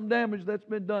have some damage that's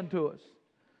been done to us.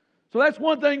 So that's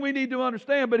one thing we need to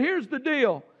understand. But here's the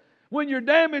deal. When you're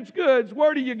damaged goods,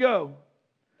 where do you go?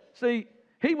 See,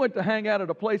 he went to hang out at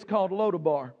a place called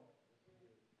Lodabar.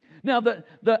 Now, the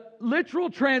literal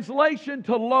translation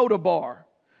to Lodabar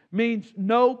means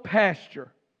no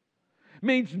pasture.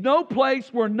 Means no place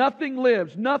where nothing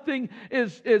lives. Nothing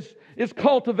is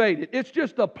cultivated. It's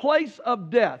just a place of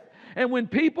death. And when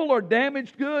people are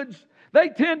damaged goods, they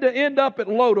tend to end up at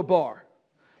Lodabar.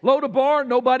 Lodabar,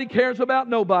 nobody cares about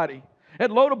nobody.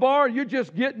 At Lodabar, you're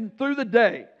just getting through the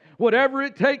day. Whatever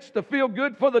it takes to feel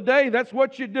good for the day, that's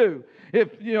what you do.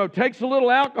 If it takes a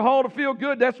little alcohol to feel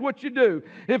good, that's what you do.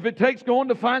 If it takes going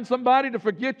to find somebody to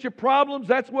forget your problems,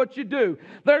 that's what you do.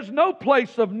 There's no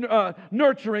place of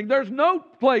nurturing. There's no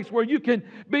place where you can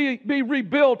be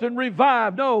rebuilt and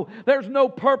revived. No, there's no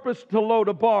purpose to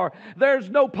Lodabar. There's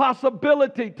no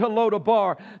possibility to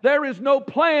Lodabar. There is no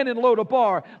plan in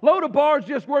Lodabar. Lodabar is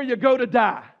just where you go to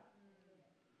die.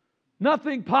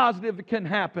 Nothing positive can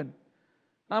happen.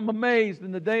 I'm amazed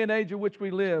in the day and age in which we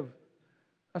live.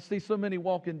 I see so many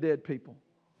walking dead people.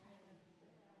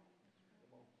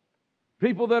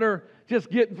 People that are just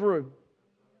getting through.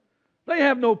 They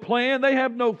have no plan. They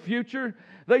have no future.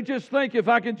 They just think if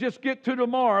I can just get to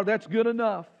tomorrow, that's good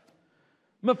enough.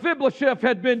 Mephibosheth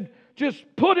had been just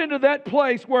put into that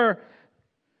place where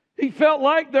he felt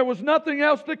like there was nothing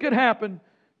else that could happen.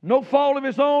 No fault of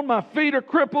his own. My feet are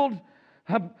crippled.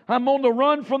 I'm on the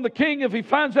run from the king. If he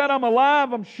finds out I'm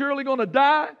alive, I'm surely going to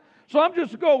die. So I'm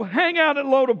just going to go hang out at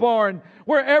Lodabar and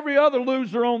where every other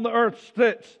loser on the earth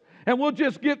sits. And we'll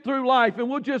just get through life and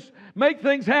we'll just make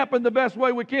things happen the best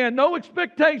way we can. No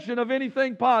expectation of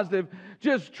anything positive.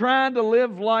 just trying to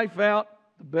live life out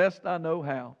the best I know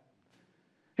how.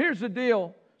 Here's the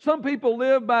deal. Some people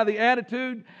live by the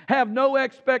attitude, have no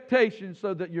expectations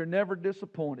so that you're never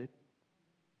disappointed.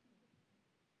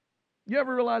 You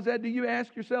ever realize that? Do you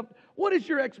ask yourself, what is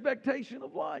your expectation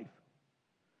of life?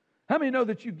 How many know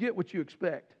that you get what you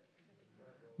expect?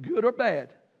 Good or bad?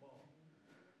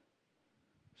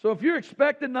 So if you're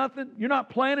expecting nothing, you're not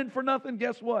planning for nothing,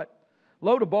 guess what?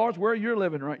 Lodabar's where you're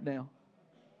living right now.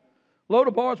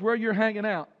 Lodabar's where you're hanging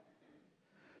out.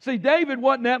 See, David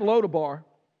wasn't at Lodabar.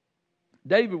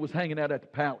 David was hanging out at the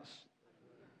palace.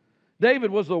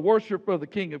 David was the worshiper of the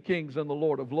King of Kings and the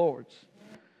Lord of Lords.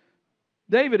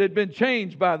 David had been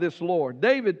changed by this Lord.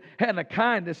 David had a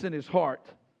kindness in his heart.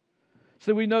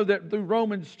 So we know that through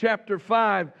Romans chapter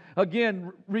 5,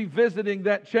 again, revisiting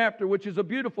that chapter, which is a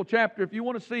beautiful chapter. If you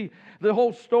want to see the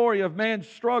whole story of man's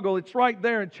struggle, it's right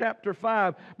there in chapter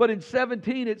 5. But in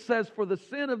 17 it says, for the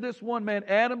sin of this one man,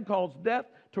 Adam, caused death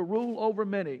to rule over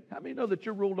many. How many know that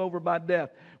you're ruled over by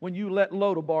death when you let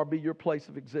Lodabar be your place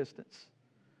of existence?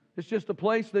 It's just a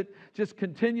place that just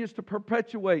continues to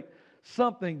perpetuate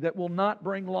something that will not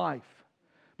bring life.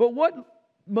 But what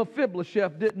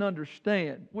Mephibosheth didn't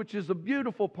understand, which is a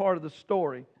beautiful part of the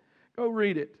story, go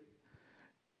read it.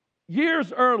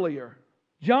 Years earlier,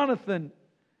 Jonathan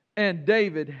and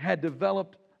David had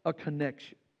developed a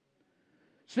connection.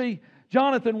 See,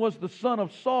 Jonathan was the son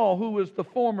of Saul, who was the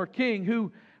former king,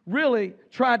 who really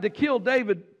tried to kill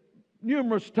David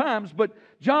numerous times, but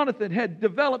Jonathan had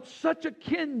developed such a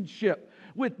kinship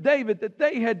with David that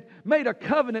they had made a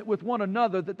covenant with one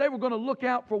another, that they were going to look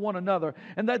out for one another,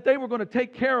 and that they were going to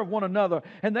take care of one another,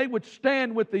 and they would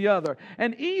stand with the other.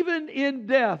 And even in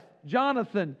death,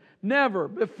 Jonathan never,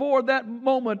 before that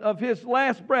moment of his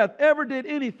last breath, ever did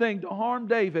anything to harm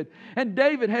David. And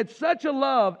David had such a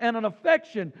love and an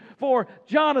affection for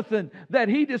Jonathan that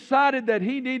he decided that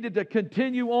he needed to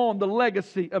continue on the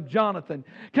legacy of Jonathan.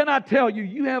 Can I tell you,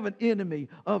 you have an enemy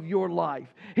of your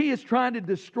life. He is trying to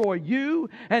destroy you,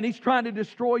 and he's trying to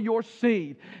destroy your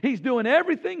seed. He's doing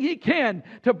everything he can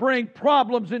to bring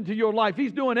problems into your life.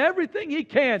 He's doing everything he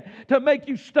can to make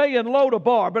you stay in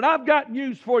Lodabar. But I've got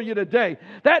news for you today.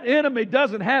 That enemy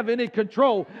doesn't have any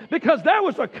control, because there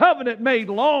was a covenant made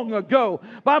long ago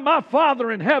by my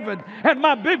Father in heaven and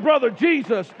my big brother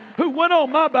Jesus, who went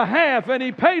on my behalf, and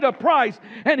he paid a price,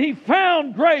 and he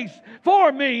found grace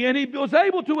for me, and he was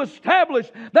able to establish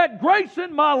that grace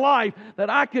in my life that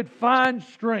I could find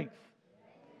strength.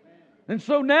 And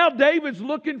so now David's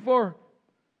looking for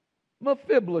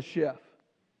Mephibosheth,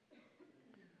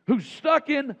 who's stuck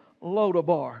in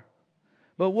Lodabar.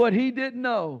 But what he didn't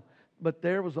know, but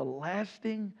there was a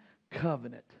lasting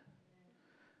covenant.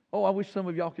 Oh, I wish some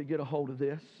of y'all could get a hold of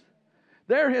this.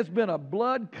 There has been a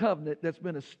blood covenant that's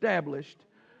been established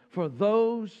for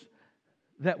those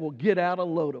that will get out of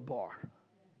Lodabar.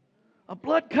 A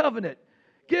blood covenant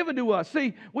given to us.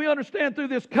 See, we understand through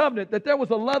this covenant that there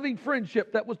was a loving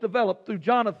friendship that was developed through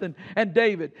Jonathan and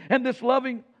David. And this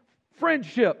loving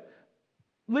friendship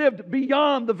lived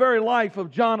beyond the very life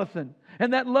of Jonathan.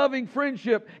 And that loving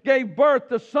friendship gave birth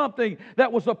to something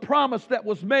that was a promise that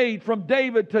was made from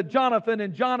David to Jonathan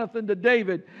and Jonathan to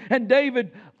David. And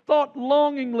David thought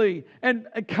longingly and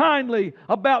kindly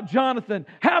about Jonathan.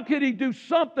 How could he do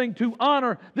something to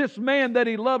honor this man that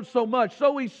he loved so much?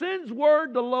 So he sends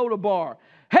word to Lodabar.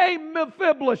 Hey,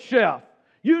 Mephibosheth,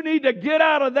 you need to get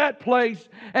out of that place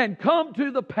and come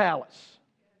to the palace.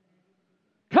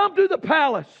 Come to the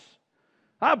palace.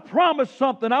 I promised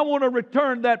something. I want to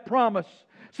return that promise.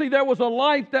 See, there was a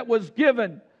life that was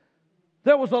given.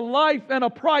 There was a life and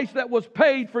a price that was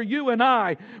paid for you and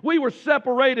I. We were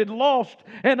separated, lost,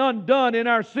 and undone in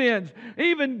our sins.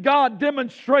 Even God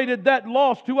demonstrated that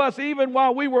loss to us. Even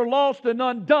while we were lost and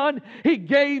undone, He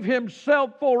gave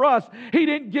Himself for us. He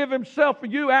didn't give Himself for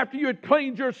you after you had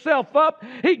cleaned yourself up.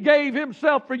 He gave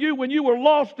Himself for you when you were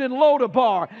lost in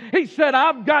Lodabar. He said,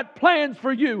 I've got plans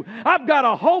for you. I've got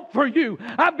a hope for you.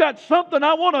 I've got something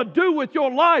I want to do with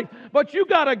your life. But you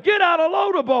got to get out of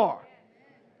Lodabar.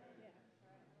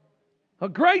 A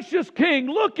gracious king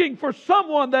looking for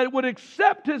someone that would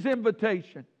accept his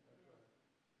invitation.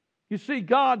 You see,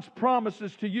 God's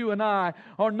promises to you and I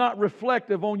are not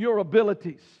reflective on your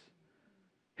abilities.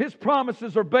 His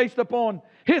promises are based upon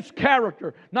His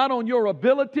character, not on your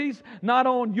abilities, not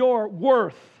on your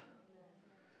worth.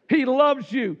 He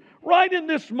loves you right in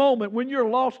this moment when you're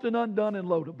lost and undone in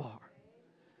Lodabar.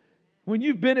 When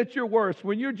you've been at your worst,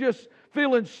 when you're just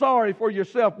feeling sorry for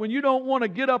yourself, when you don't want to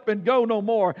get up and go no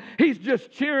more. He's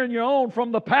just cheering you on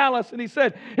from the palace. And He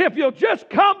said, if you'll just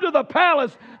come to the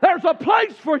palace, there's a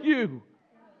place for you.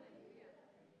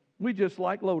 We just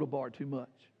like Lodabar too much.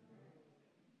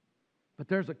 But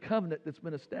there's a covenant that's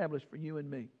been established for you and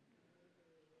me.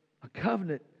 A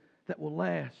covenant that will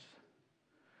last.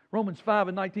 Romans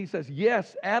 5:19 says,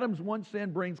 yes, Adam's one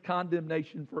sin brings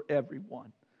condemnation for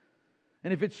everyone.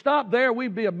 And if it stopped there,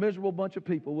 we'd be a miserable bunch of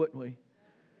people, wouldn't we?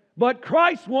 But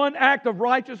Christ's one act of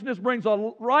righteousness brings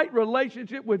a right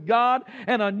relationship with God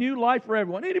and a new life for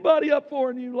everyone. Anybody up for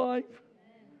a new life?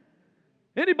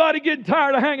 Anybody getting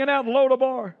tired of hanging out in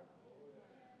Lodabar?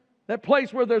 That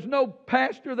place where there's no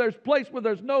pasture, there's a place where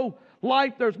there's no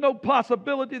life, there's no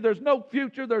possibility, there's no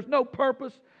future, there's no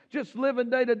purpose, just living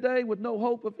day to day with no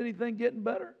hope of anything getting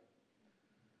better.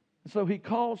 And so He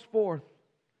calls forth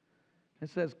and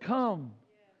says, come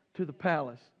to the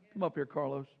palace. Come up here,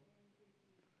 Carlos.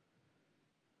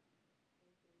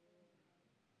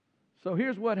 So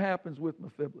here's what happens with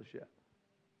Mephibosheth.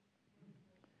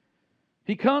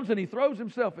 He comes and he throws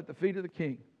himself at the feet of the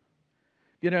king.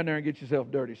 Get down there and get yourself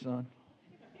dirty, son.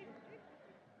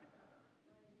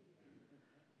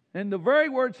 And the very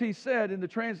words he said in the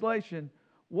translation,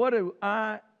 what do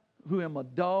I, who am a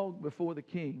dog before the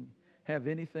king, have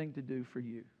anything to do for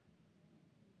you?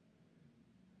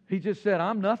 He just said,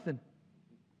 I'm nothing.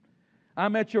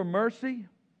 I'm at your mercy.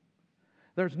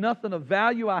 There's nothing of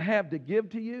value I have to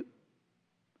give to you.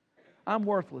 I'm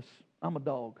worthless. I'm a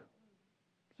dog.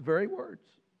 It's the very words.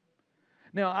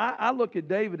 Now, I look at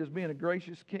David as being a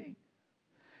gracious king.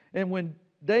 And when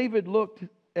David looked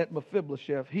at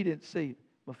Mephibosheth, he didn't see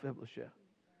Mephibosheth.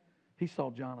 He saw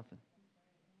Jonathan.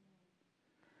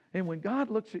 And when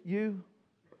God looks at you,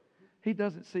 He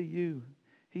doesn't see you.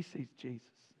 He sees Jesus.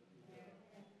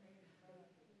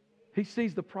 He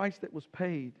sees the price that was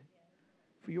paid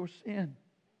for your sin.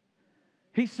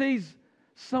 He sees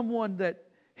someone that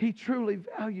He truly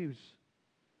values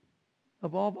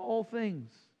above all things.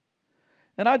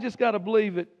 And I just got to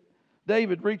believe that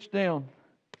David reached down.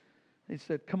 He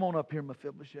said, come on up here,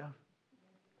 Mephibosheth.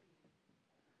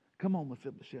 Come on,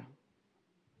 Mephibosheth.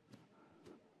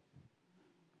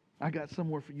 I got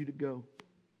somewhere for you to go.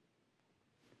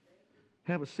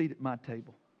 Have a seat at my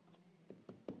table.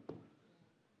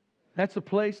 That's a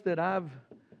place that I've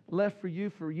left for you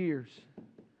for years.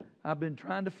 I've been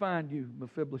trying to find you,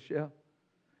 Mephibosheth.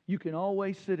 You can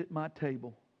always sit at my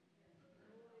table.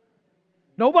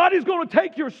 Nobody's going to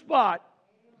take your spot.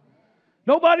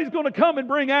 Nobody's going to come and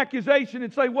bring accusation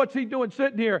and say, what's he doing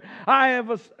sitting here? I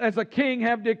have, as a king,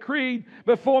 have decreed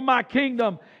before my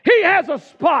kingdom. He has a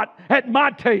spot at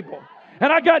my table.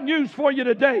 And I got news for you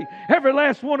today, every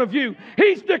last one of you.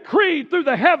 He's decreed through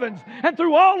the heavens and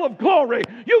through all of glory.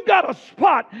 You've got a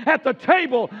spot at the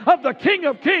table of the King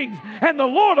of Kings and the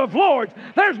Lord of Lords.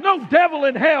 There's no devil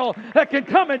in hell that can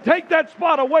come and take that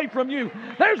spot away from you.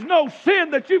 There's no sin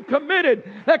that you've committed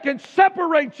that can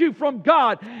separate you from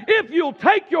God if you'll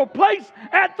take your place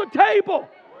at the table.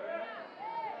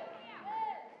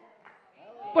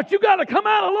 But you got to come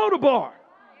out of Lodabar.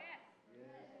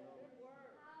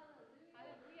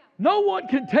 No one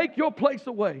can take your place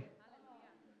away.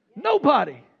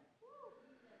 Nobody.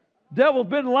 Devil's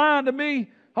been lying to me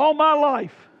all my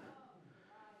life.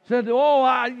 Said,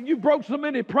 you broke so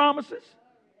many promises.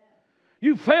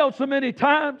 You failed so many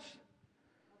times.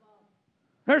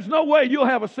 There's no way you'll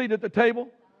have a seat at the table.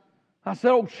 I said,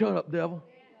 oh, shut up, devil.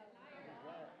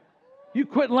 You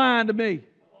quit lying to me.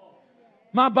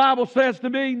 My Bible says to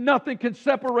me, nothing can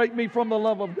separate me from the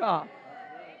love of God.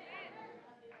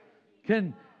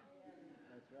 Can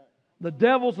the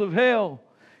devils of hell,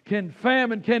 can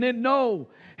famine, can it? No.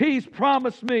 He's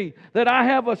promised me that I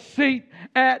have a seat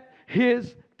at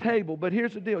His table. But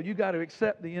here's the deal. You got to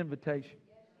accept the invitation.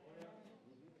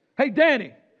 Hey,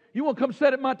 Danny, you want to come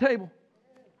sit at my table?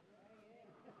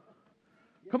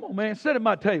 Come on, man. Sit at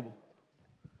my table.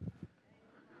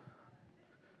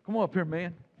 Come on up here,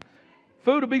 man.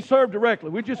 Food will be served directly.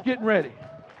 We're just getting ready.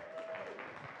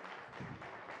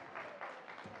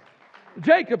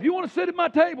 Jacob, you want to sit at my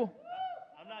table?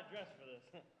 I'm not dressed for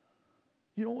this.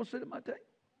 You don't want to sit at my table?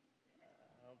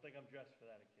 I don't think I'm dressed for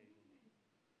that occasion.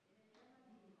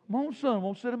 My own son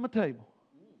won't sit at my table.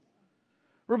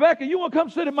 Rebecca, you want to come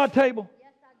sit at my table?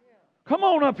 Yes, I do. Come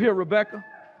on up here, Rebecca.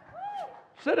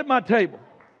 Sit at my table.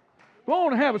 Go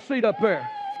on and have a seat up there.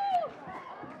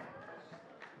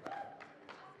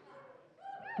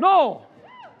 No.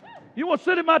 You want to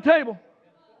sit at my table?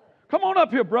 Come on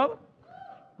up here, brother.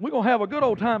 We're going to have a good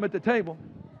old time at the table.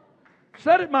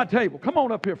 Sit at my table. Come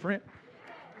on up here, friend.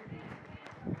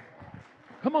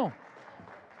 Come on.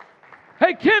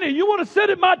 Hey, Kenny, you want to sit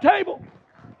at my table?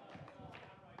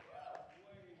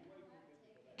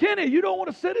 Kenny, you don't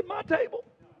want to sit at my table?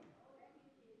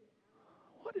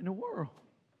 What in the world?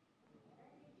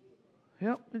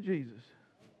 Help me, Jesus.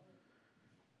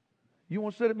 You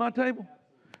want to sit at my table?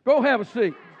 Go have a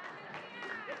seat.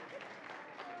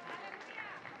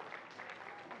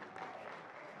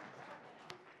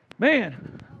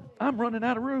 Man, I'm running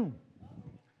out of room.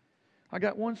 I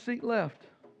got one seat left.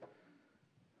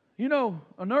 You know,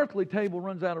 an earthly table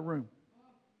runs out of room.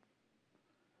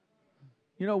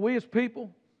 You know, we as people,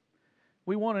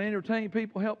 we want to entertain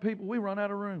people, help people, we run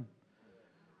out of room.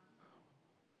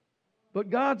 But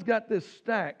God's got this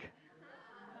stack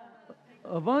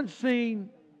of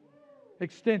unseen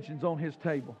extensions on His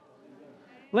table.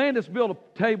 Landis built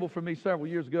a table for me several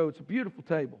years ago. It's a beautiful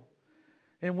table.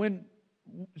 And when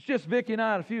it's just Vicki and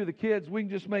I and a few of the kids, we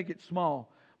can just make it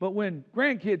small. But when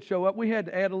grandkids show up, we had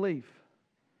to add a leaf.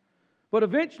 But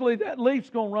eventually that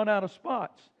leaf's going to run out of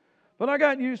spots. But I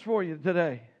got news for you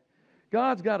today.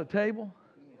 God's got a table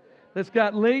that's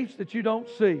got leaves that you don't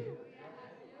see.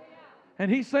 And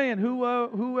He's saying,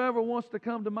 whoever wants to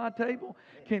come to my table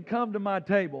can come to my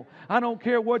table. I don't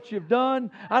care what you've done.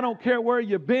 I don't care where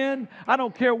you've been. I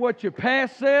don't care what your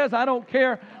past says. I don't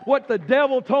care what the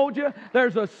devil told you.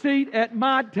 There's a seat at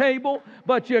my table,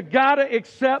 but you got to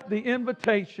accept the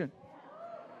invitation.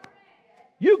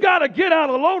 You got to get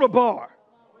out of Lodabar.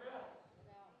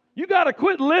 You got to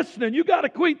quit listening. You got to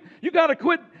quit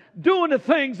doing the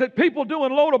things that people do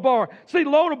in Lodabar. See,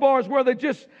 Lodabar is where they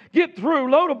just get through.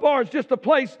 Lodabar is just a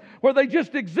place where they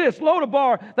just exist.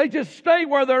 Lodabar, they just stay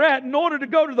where they're at. In order to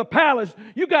go to the palace,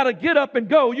 you got to get up and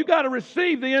go. You got to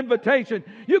receive the invitation.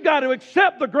 You got to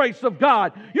accept the grace of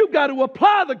God. You've got to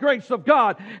apply the grace of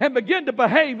God and begin to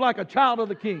behave like a child of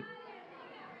the King.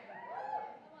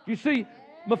 You see,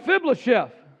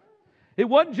 Mephibosheth, it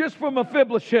wasn't just for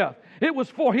Mephibosheth. It was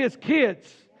for his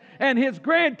kids and his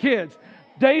grandkids.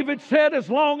 David said, as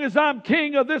long as I'm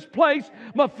king of this place,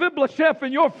 Mephibosheth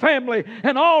and your family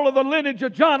and all of the lineage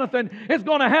of Jonathan is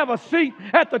going to have a seat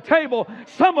at the table.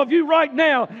 Some of you right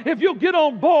now, if you'll get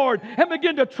on board and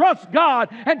begin to trust God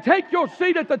and take your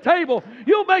seat at the table,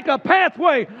 you'll make a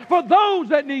pathway for those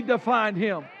that need to find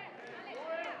Him.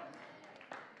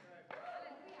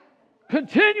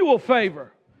 Continual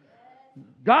favor.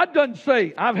 God doesn't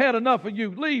say, I've had enough of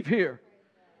you, leave here.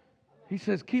 He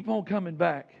says, keep on coming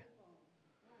back.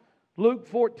 Luke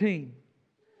 14,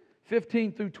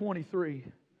 15 through 23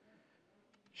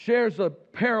 shares a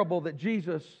parable that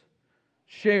Jesus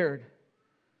shared.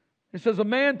 It says, a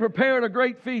man prepared a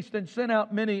great feast and sent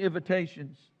out many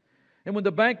invitations. And when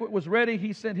the banquet was ready,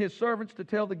 he sent his servants to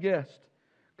tell the guests,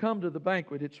 come to the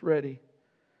banquet, it's ready.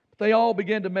 But they all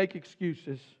began to make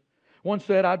excuses. One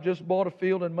said, I've just bought a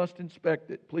field and must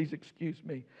inspect it. Please excuse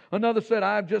me. Another said,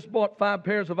 I've just bought 5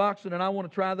 pairs of oxen and I want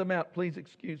to try them out. Please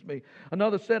excuse me.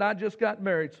 Another said, I just got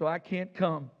married, so I can't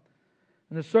come.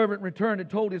 And the servant returned and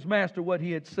told his master what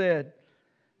he had said.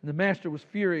 And the master was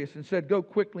furious and said, go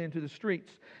quickly into the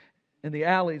streets and the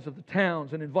alleys of the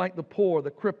towns and invite the poor,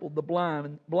 the crippled, the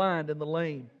blind, and the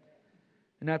lame.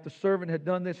 And after the servant had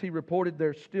done this, he reported,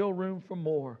 there's still room for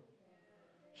more.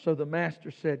 So the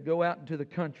master said, go out into the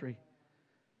country,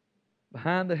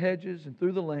 behind the hedges and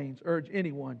through the lanes, urge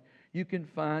anyone you can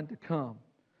find to come,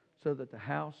 so that the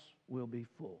house will be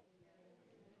full.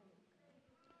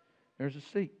 There's a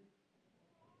seat.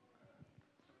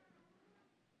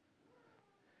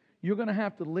 You're going to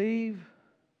have to leave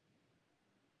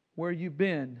where you've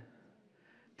been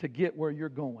to get where you're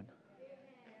going.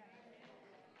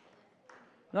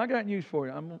 Now, I got news for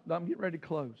you. I'm getting ready to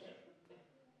close.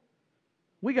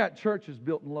 We got churches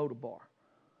built in Lodabar.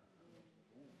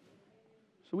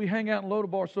 So we hang out in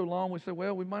Lodabar so long, we say,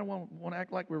 well, we might want to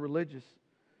act like we're religious.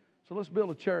 So let's build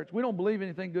a church. We don't believe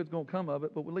anything good's going to come of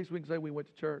it, but at least we can say we went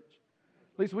to church.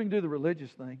 At least we can do the religious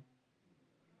thing.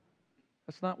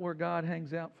 That's not where God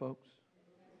hangs out, folks.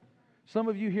 Some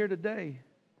of you here today,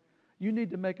 you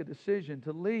need to make a decision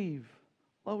to leave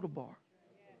Lodabar.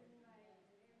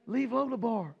 Leave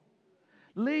Lodabar.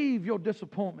 Leave your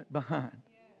disappointment behind.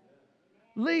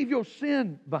 Leave your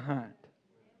sin behind.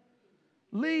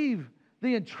 Leave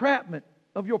the entrapment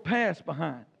of your past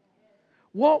behind.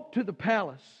 Walk to the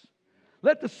palace.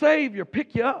 Let the Savior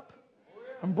pick you up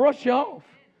and brush you off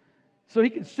so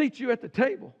He can seat you at the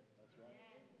table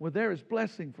where there is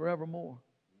blessing forevermore.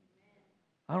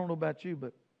 I don't know about you,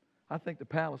 but I think the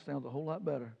palace sounds a whole lot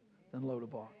better than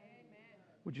Lodabar.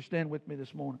 Would you stand with me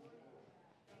this morning?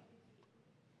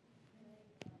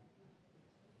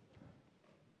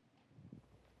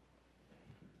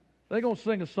 They're going to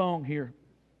sing a song here.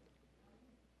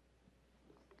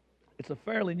 It's a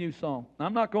fairly new song.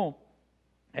 I'm not going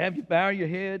to have you bow your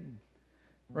head and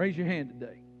raise your hand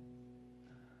today.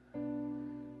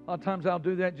 A lot of times I'll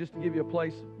do that just to give you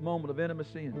a moment of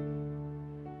intimacy, and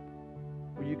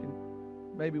where you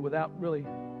can maybe without really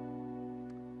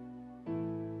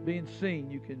being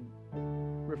seen, you can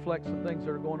reflect some things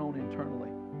that are going on internally.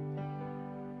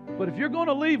 But if you're going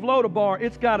to leave Lodabar,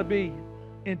 it's got to be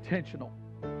intentional.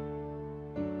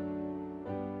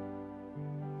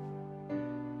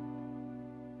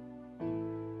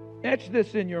 Etch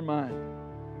this in your mind.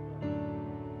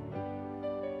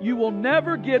 You will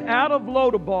never get out of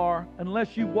Lodabar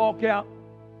unless you walk out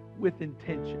with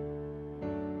intention.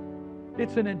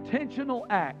 It's an intentional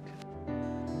act.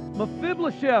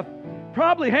 Mephibosheth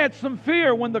probably had some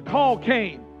fear when the call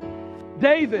came.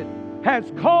 David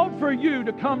has called for you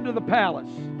to come to the palace.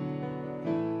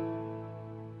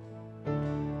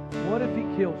 What if he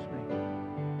kills me?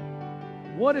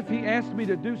 What if he asks me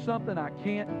to do something I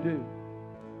can't do?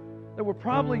 There were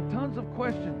probably tons of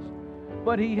questions,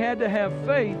 but he had to have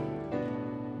faith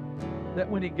that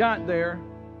when he got there,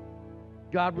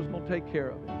 God was going to take care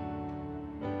of it.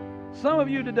 Some of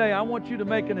you today, I want you to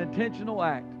make an intentional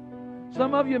act.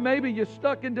 Some of you, maybe you're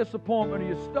stuck in disappointment, or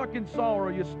you're stuck in sorrow,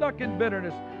 or you're stuck in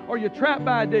bitterness, or you're trapped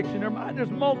by addiction. There's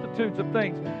multitudes of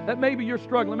things that maybe you're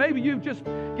struggling. Maybe you've just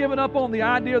given up on the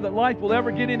idea that life will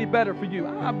ever get any better for you.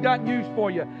 I've got news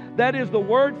for you. That is the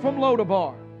word from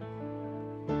Lodabar.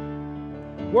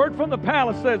 Word from the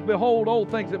palace says, behold,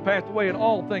 old things have passed away and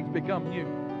all things become new.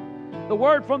 The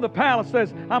word from the palace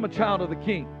says, I'm a child of the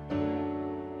King.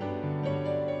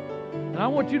 And I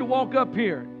want you to walk up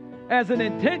here as an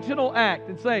intentional act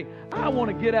and say, I want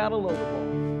to get out of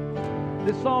Lodabar.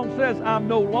 This song says, I'm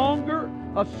no longer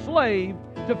a slave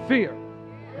to fear.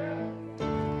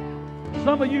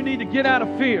 Some of you need to get out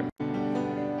of fear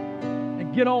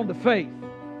and get on to faith.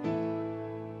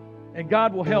 And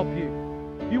God will help you.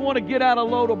 You want to get out of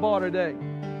Lodabar today.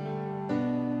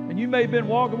 And you may have been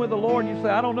walking with the Lord and you say,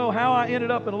 I don't know how I ended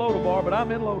up in Lodabar, but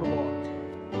I'm in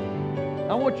Lodabar.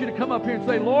 I want you to come up here and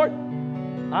say, Lord,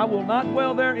 I will not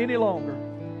dwell there any longer.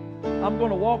 I'm going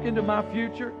to walk into my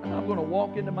future and I'm going to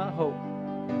walk into my hope.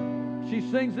 She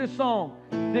sings this song.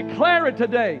 Declare it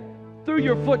today through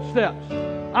your footsteps.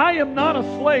 I am not a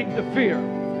slave to fear.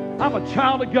 I'm a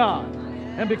child of God.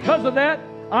 And because of that,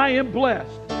 I am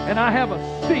blessed. And I have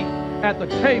a seat at the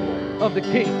table of the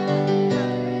King.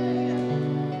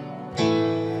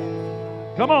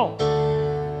 Come on.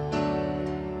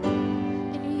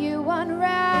 And you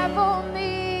unravel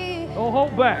me. Don't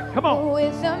hold back. Come on.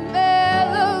 With a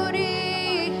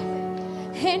melody.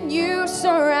 And you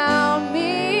surround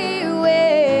me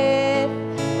with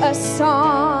a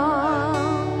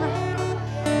song.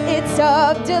 It's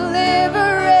of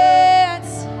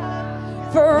deliverance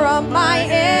from my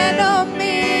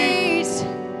enemies,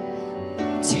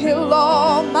 till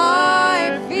all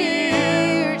my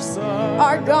fears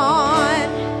are gone.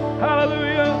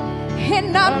 Hallelujah.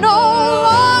 And I'm no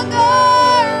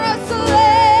longer a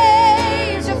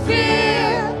slave to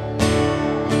fear,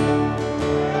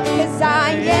 'cause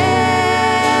I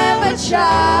am a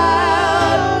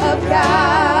child of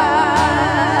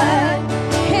God.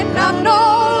 And I'm no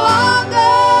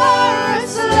longer a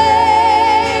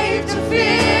slave to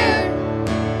fear,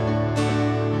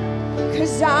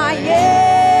 'cause I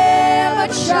am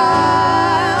a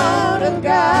child of God.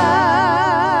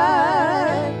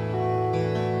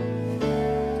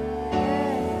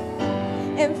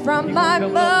 And from my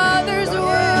mother's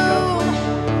womb,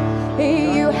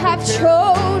 you have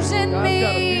chosen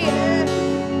me,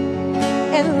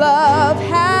 and love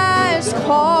has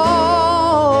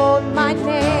called my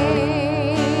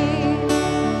name.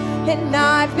 And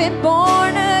I've been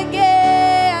born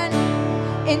again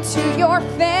into your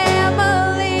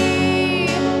family,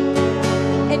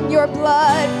 and your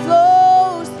blood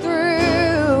flows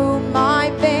through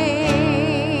my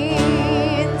veins.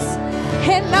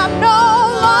 And I'm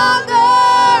no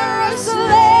longer a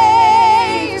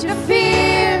slave to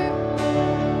fear,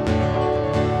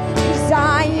 'cause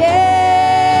I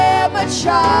am a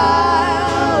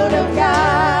child of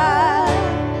God.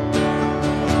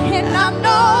 And I'm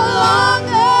no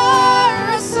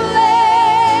longer a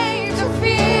slave to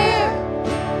fear,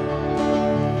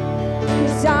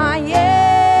 'cause I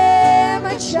am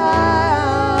a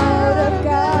child of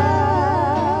God.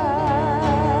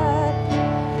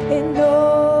 And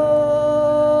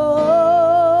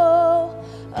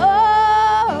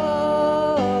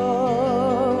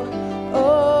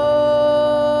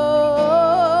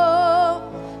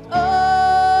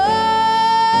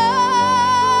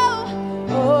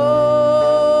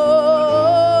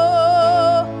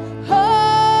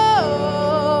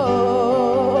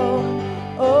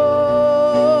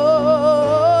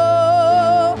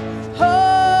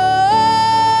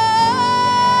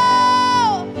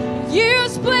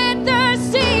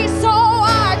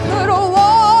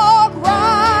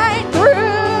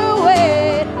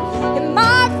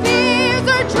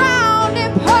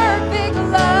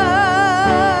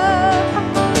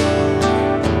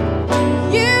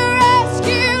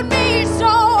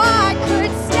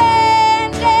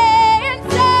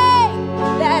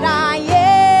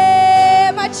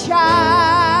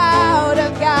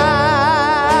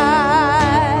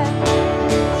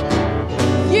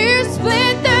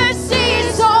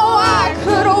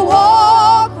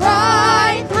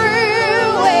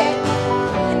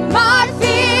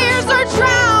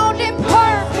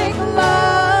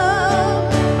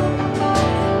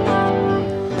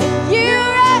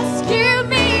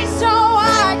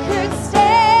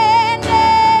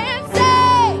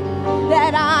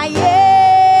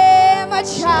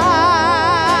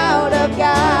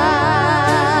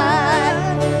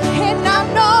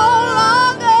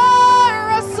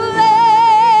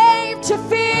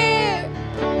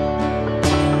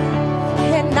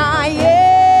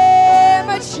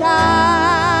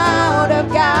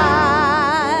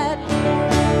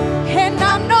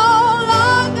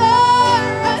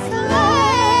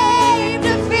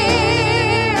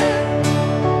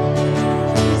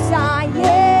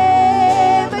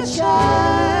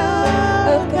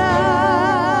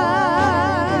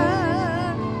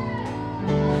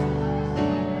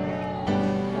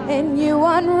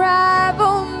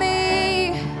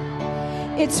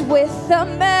It's with a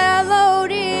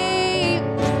melody,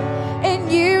 and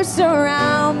you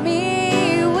surround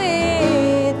me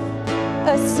with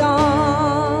a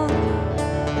song.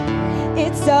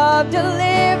 It's of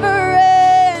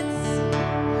deliverance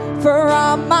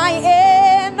from my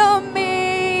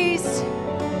enemies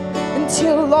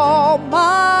until all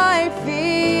my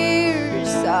fears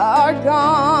are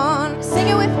gone. Sing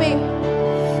it with me.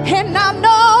 And I'm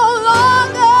no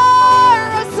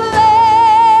longer a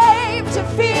slave to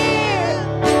fear.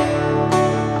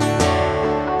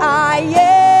 I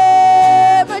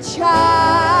am a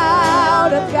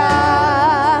child of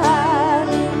God.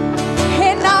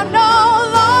 And I'm no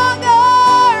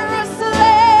longer a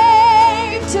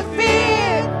slave to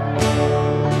fear,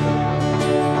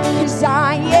 'cause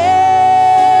I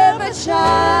am a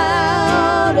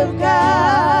child of God.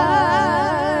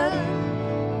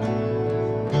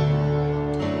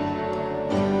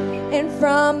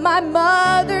 From my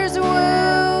mother's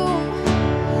womb,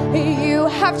 you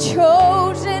have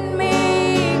chosen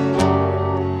me,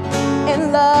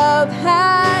 and love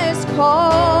has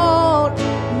called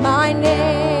my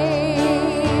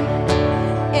name.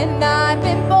 And I've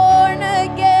been born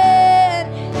again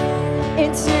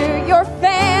into your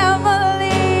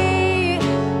family,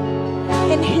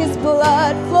 and His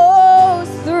blood flows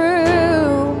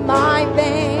through my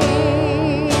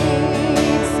veins.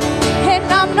 And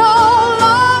I'm no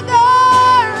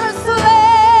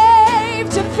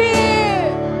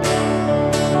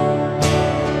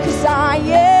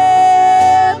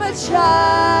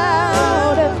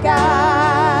child of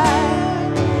God,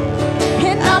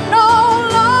 and I'm no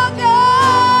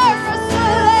longer a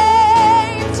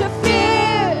slave to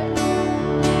fear,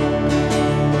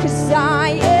 'cause I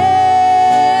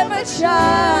am a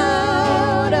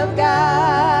child of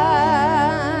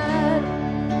God.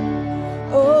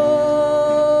 Oh,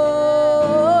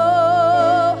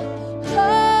 oh,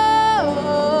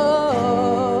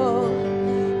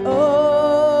 oh, oh.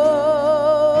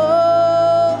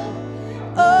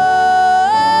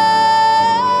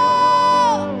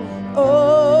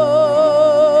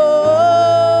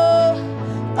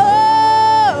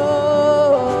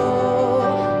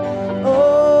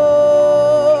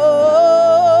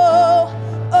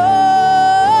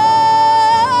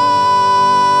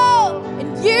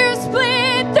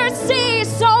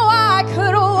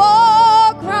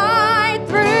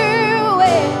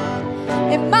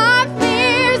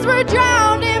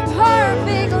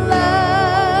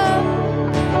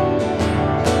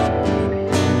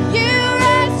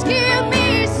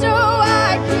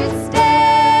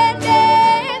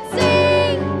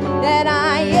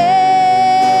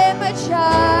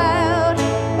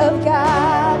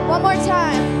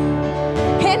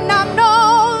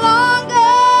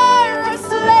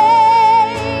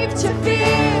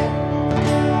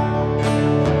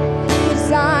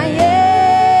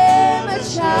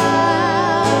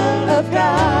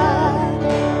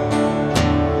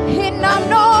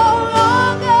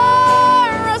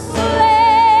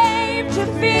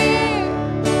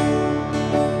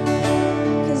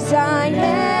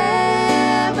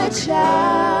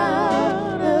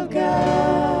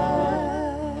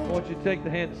 Take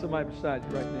the hand of somebody beside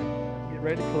you right now. Get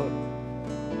ready to close.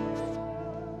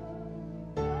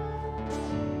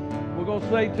 We're going to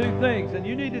say two things, and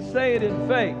you need to say it in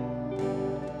faith.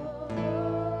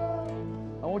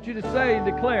 I want you to say and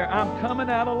declare, I'm coming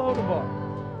out of Lodabar.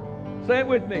 Say it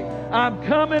with me. I'm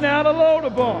coming out of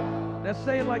Lodabar. Now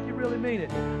say it like you really mean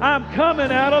it. I'm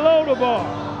coming out of Lodabar.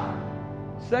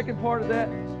 Second part of that,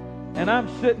 and I'm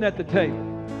sitting at the table.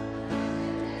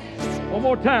 One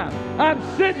more time. I'm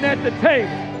sitting at the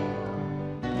table.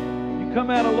 You come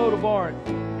out of Lodabar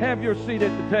and have your seat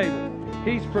at the table.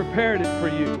 He's prepared it for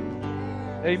you.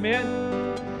 Amen.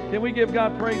 Can we give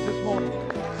God praise this morning?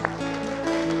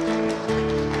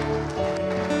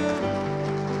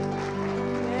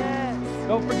 Yes.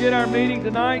 Don't forget our meeting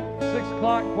tonight, 6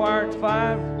 o'clock, choir at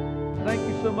 5. Thank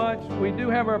you so much. We do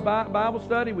have our Bible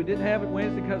study. We didn't have it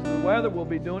Wednesday because of the weather. We'll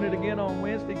be doing it again on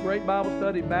Wednesday. Great Bible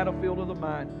study, Battlefield of the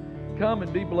Mind. Come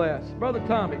and be blessed. Brother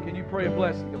Tommy, can you pray a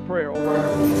blessing, a prayer over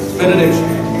our benediction?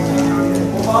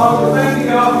 Well, Father, we thank you,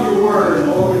 God, for your word.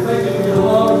 Lord, we thank you for your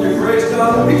love and your grace,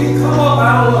 God.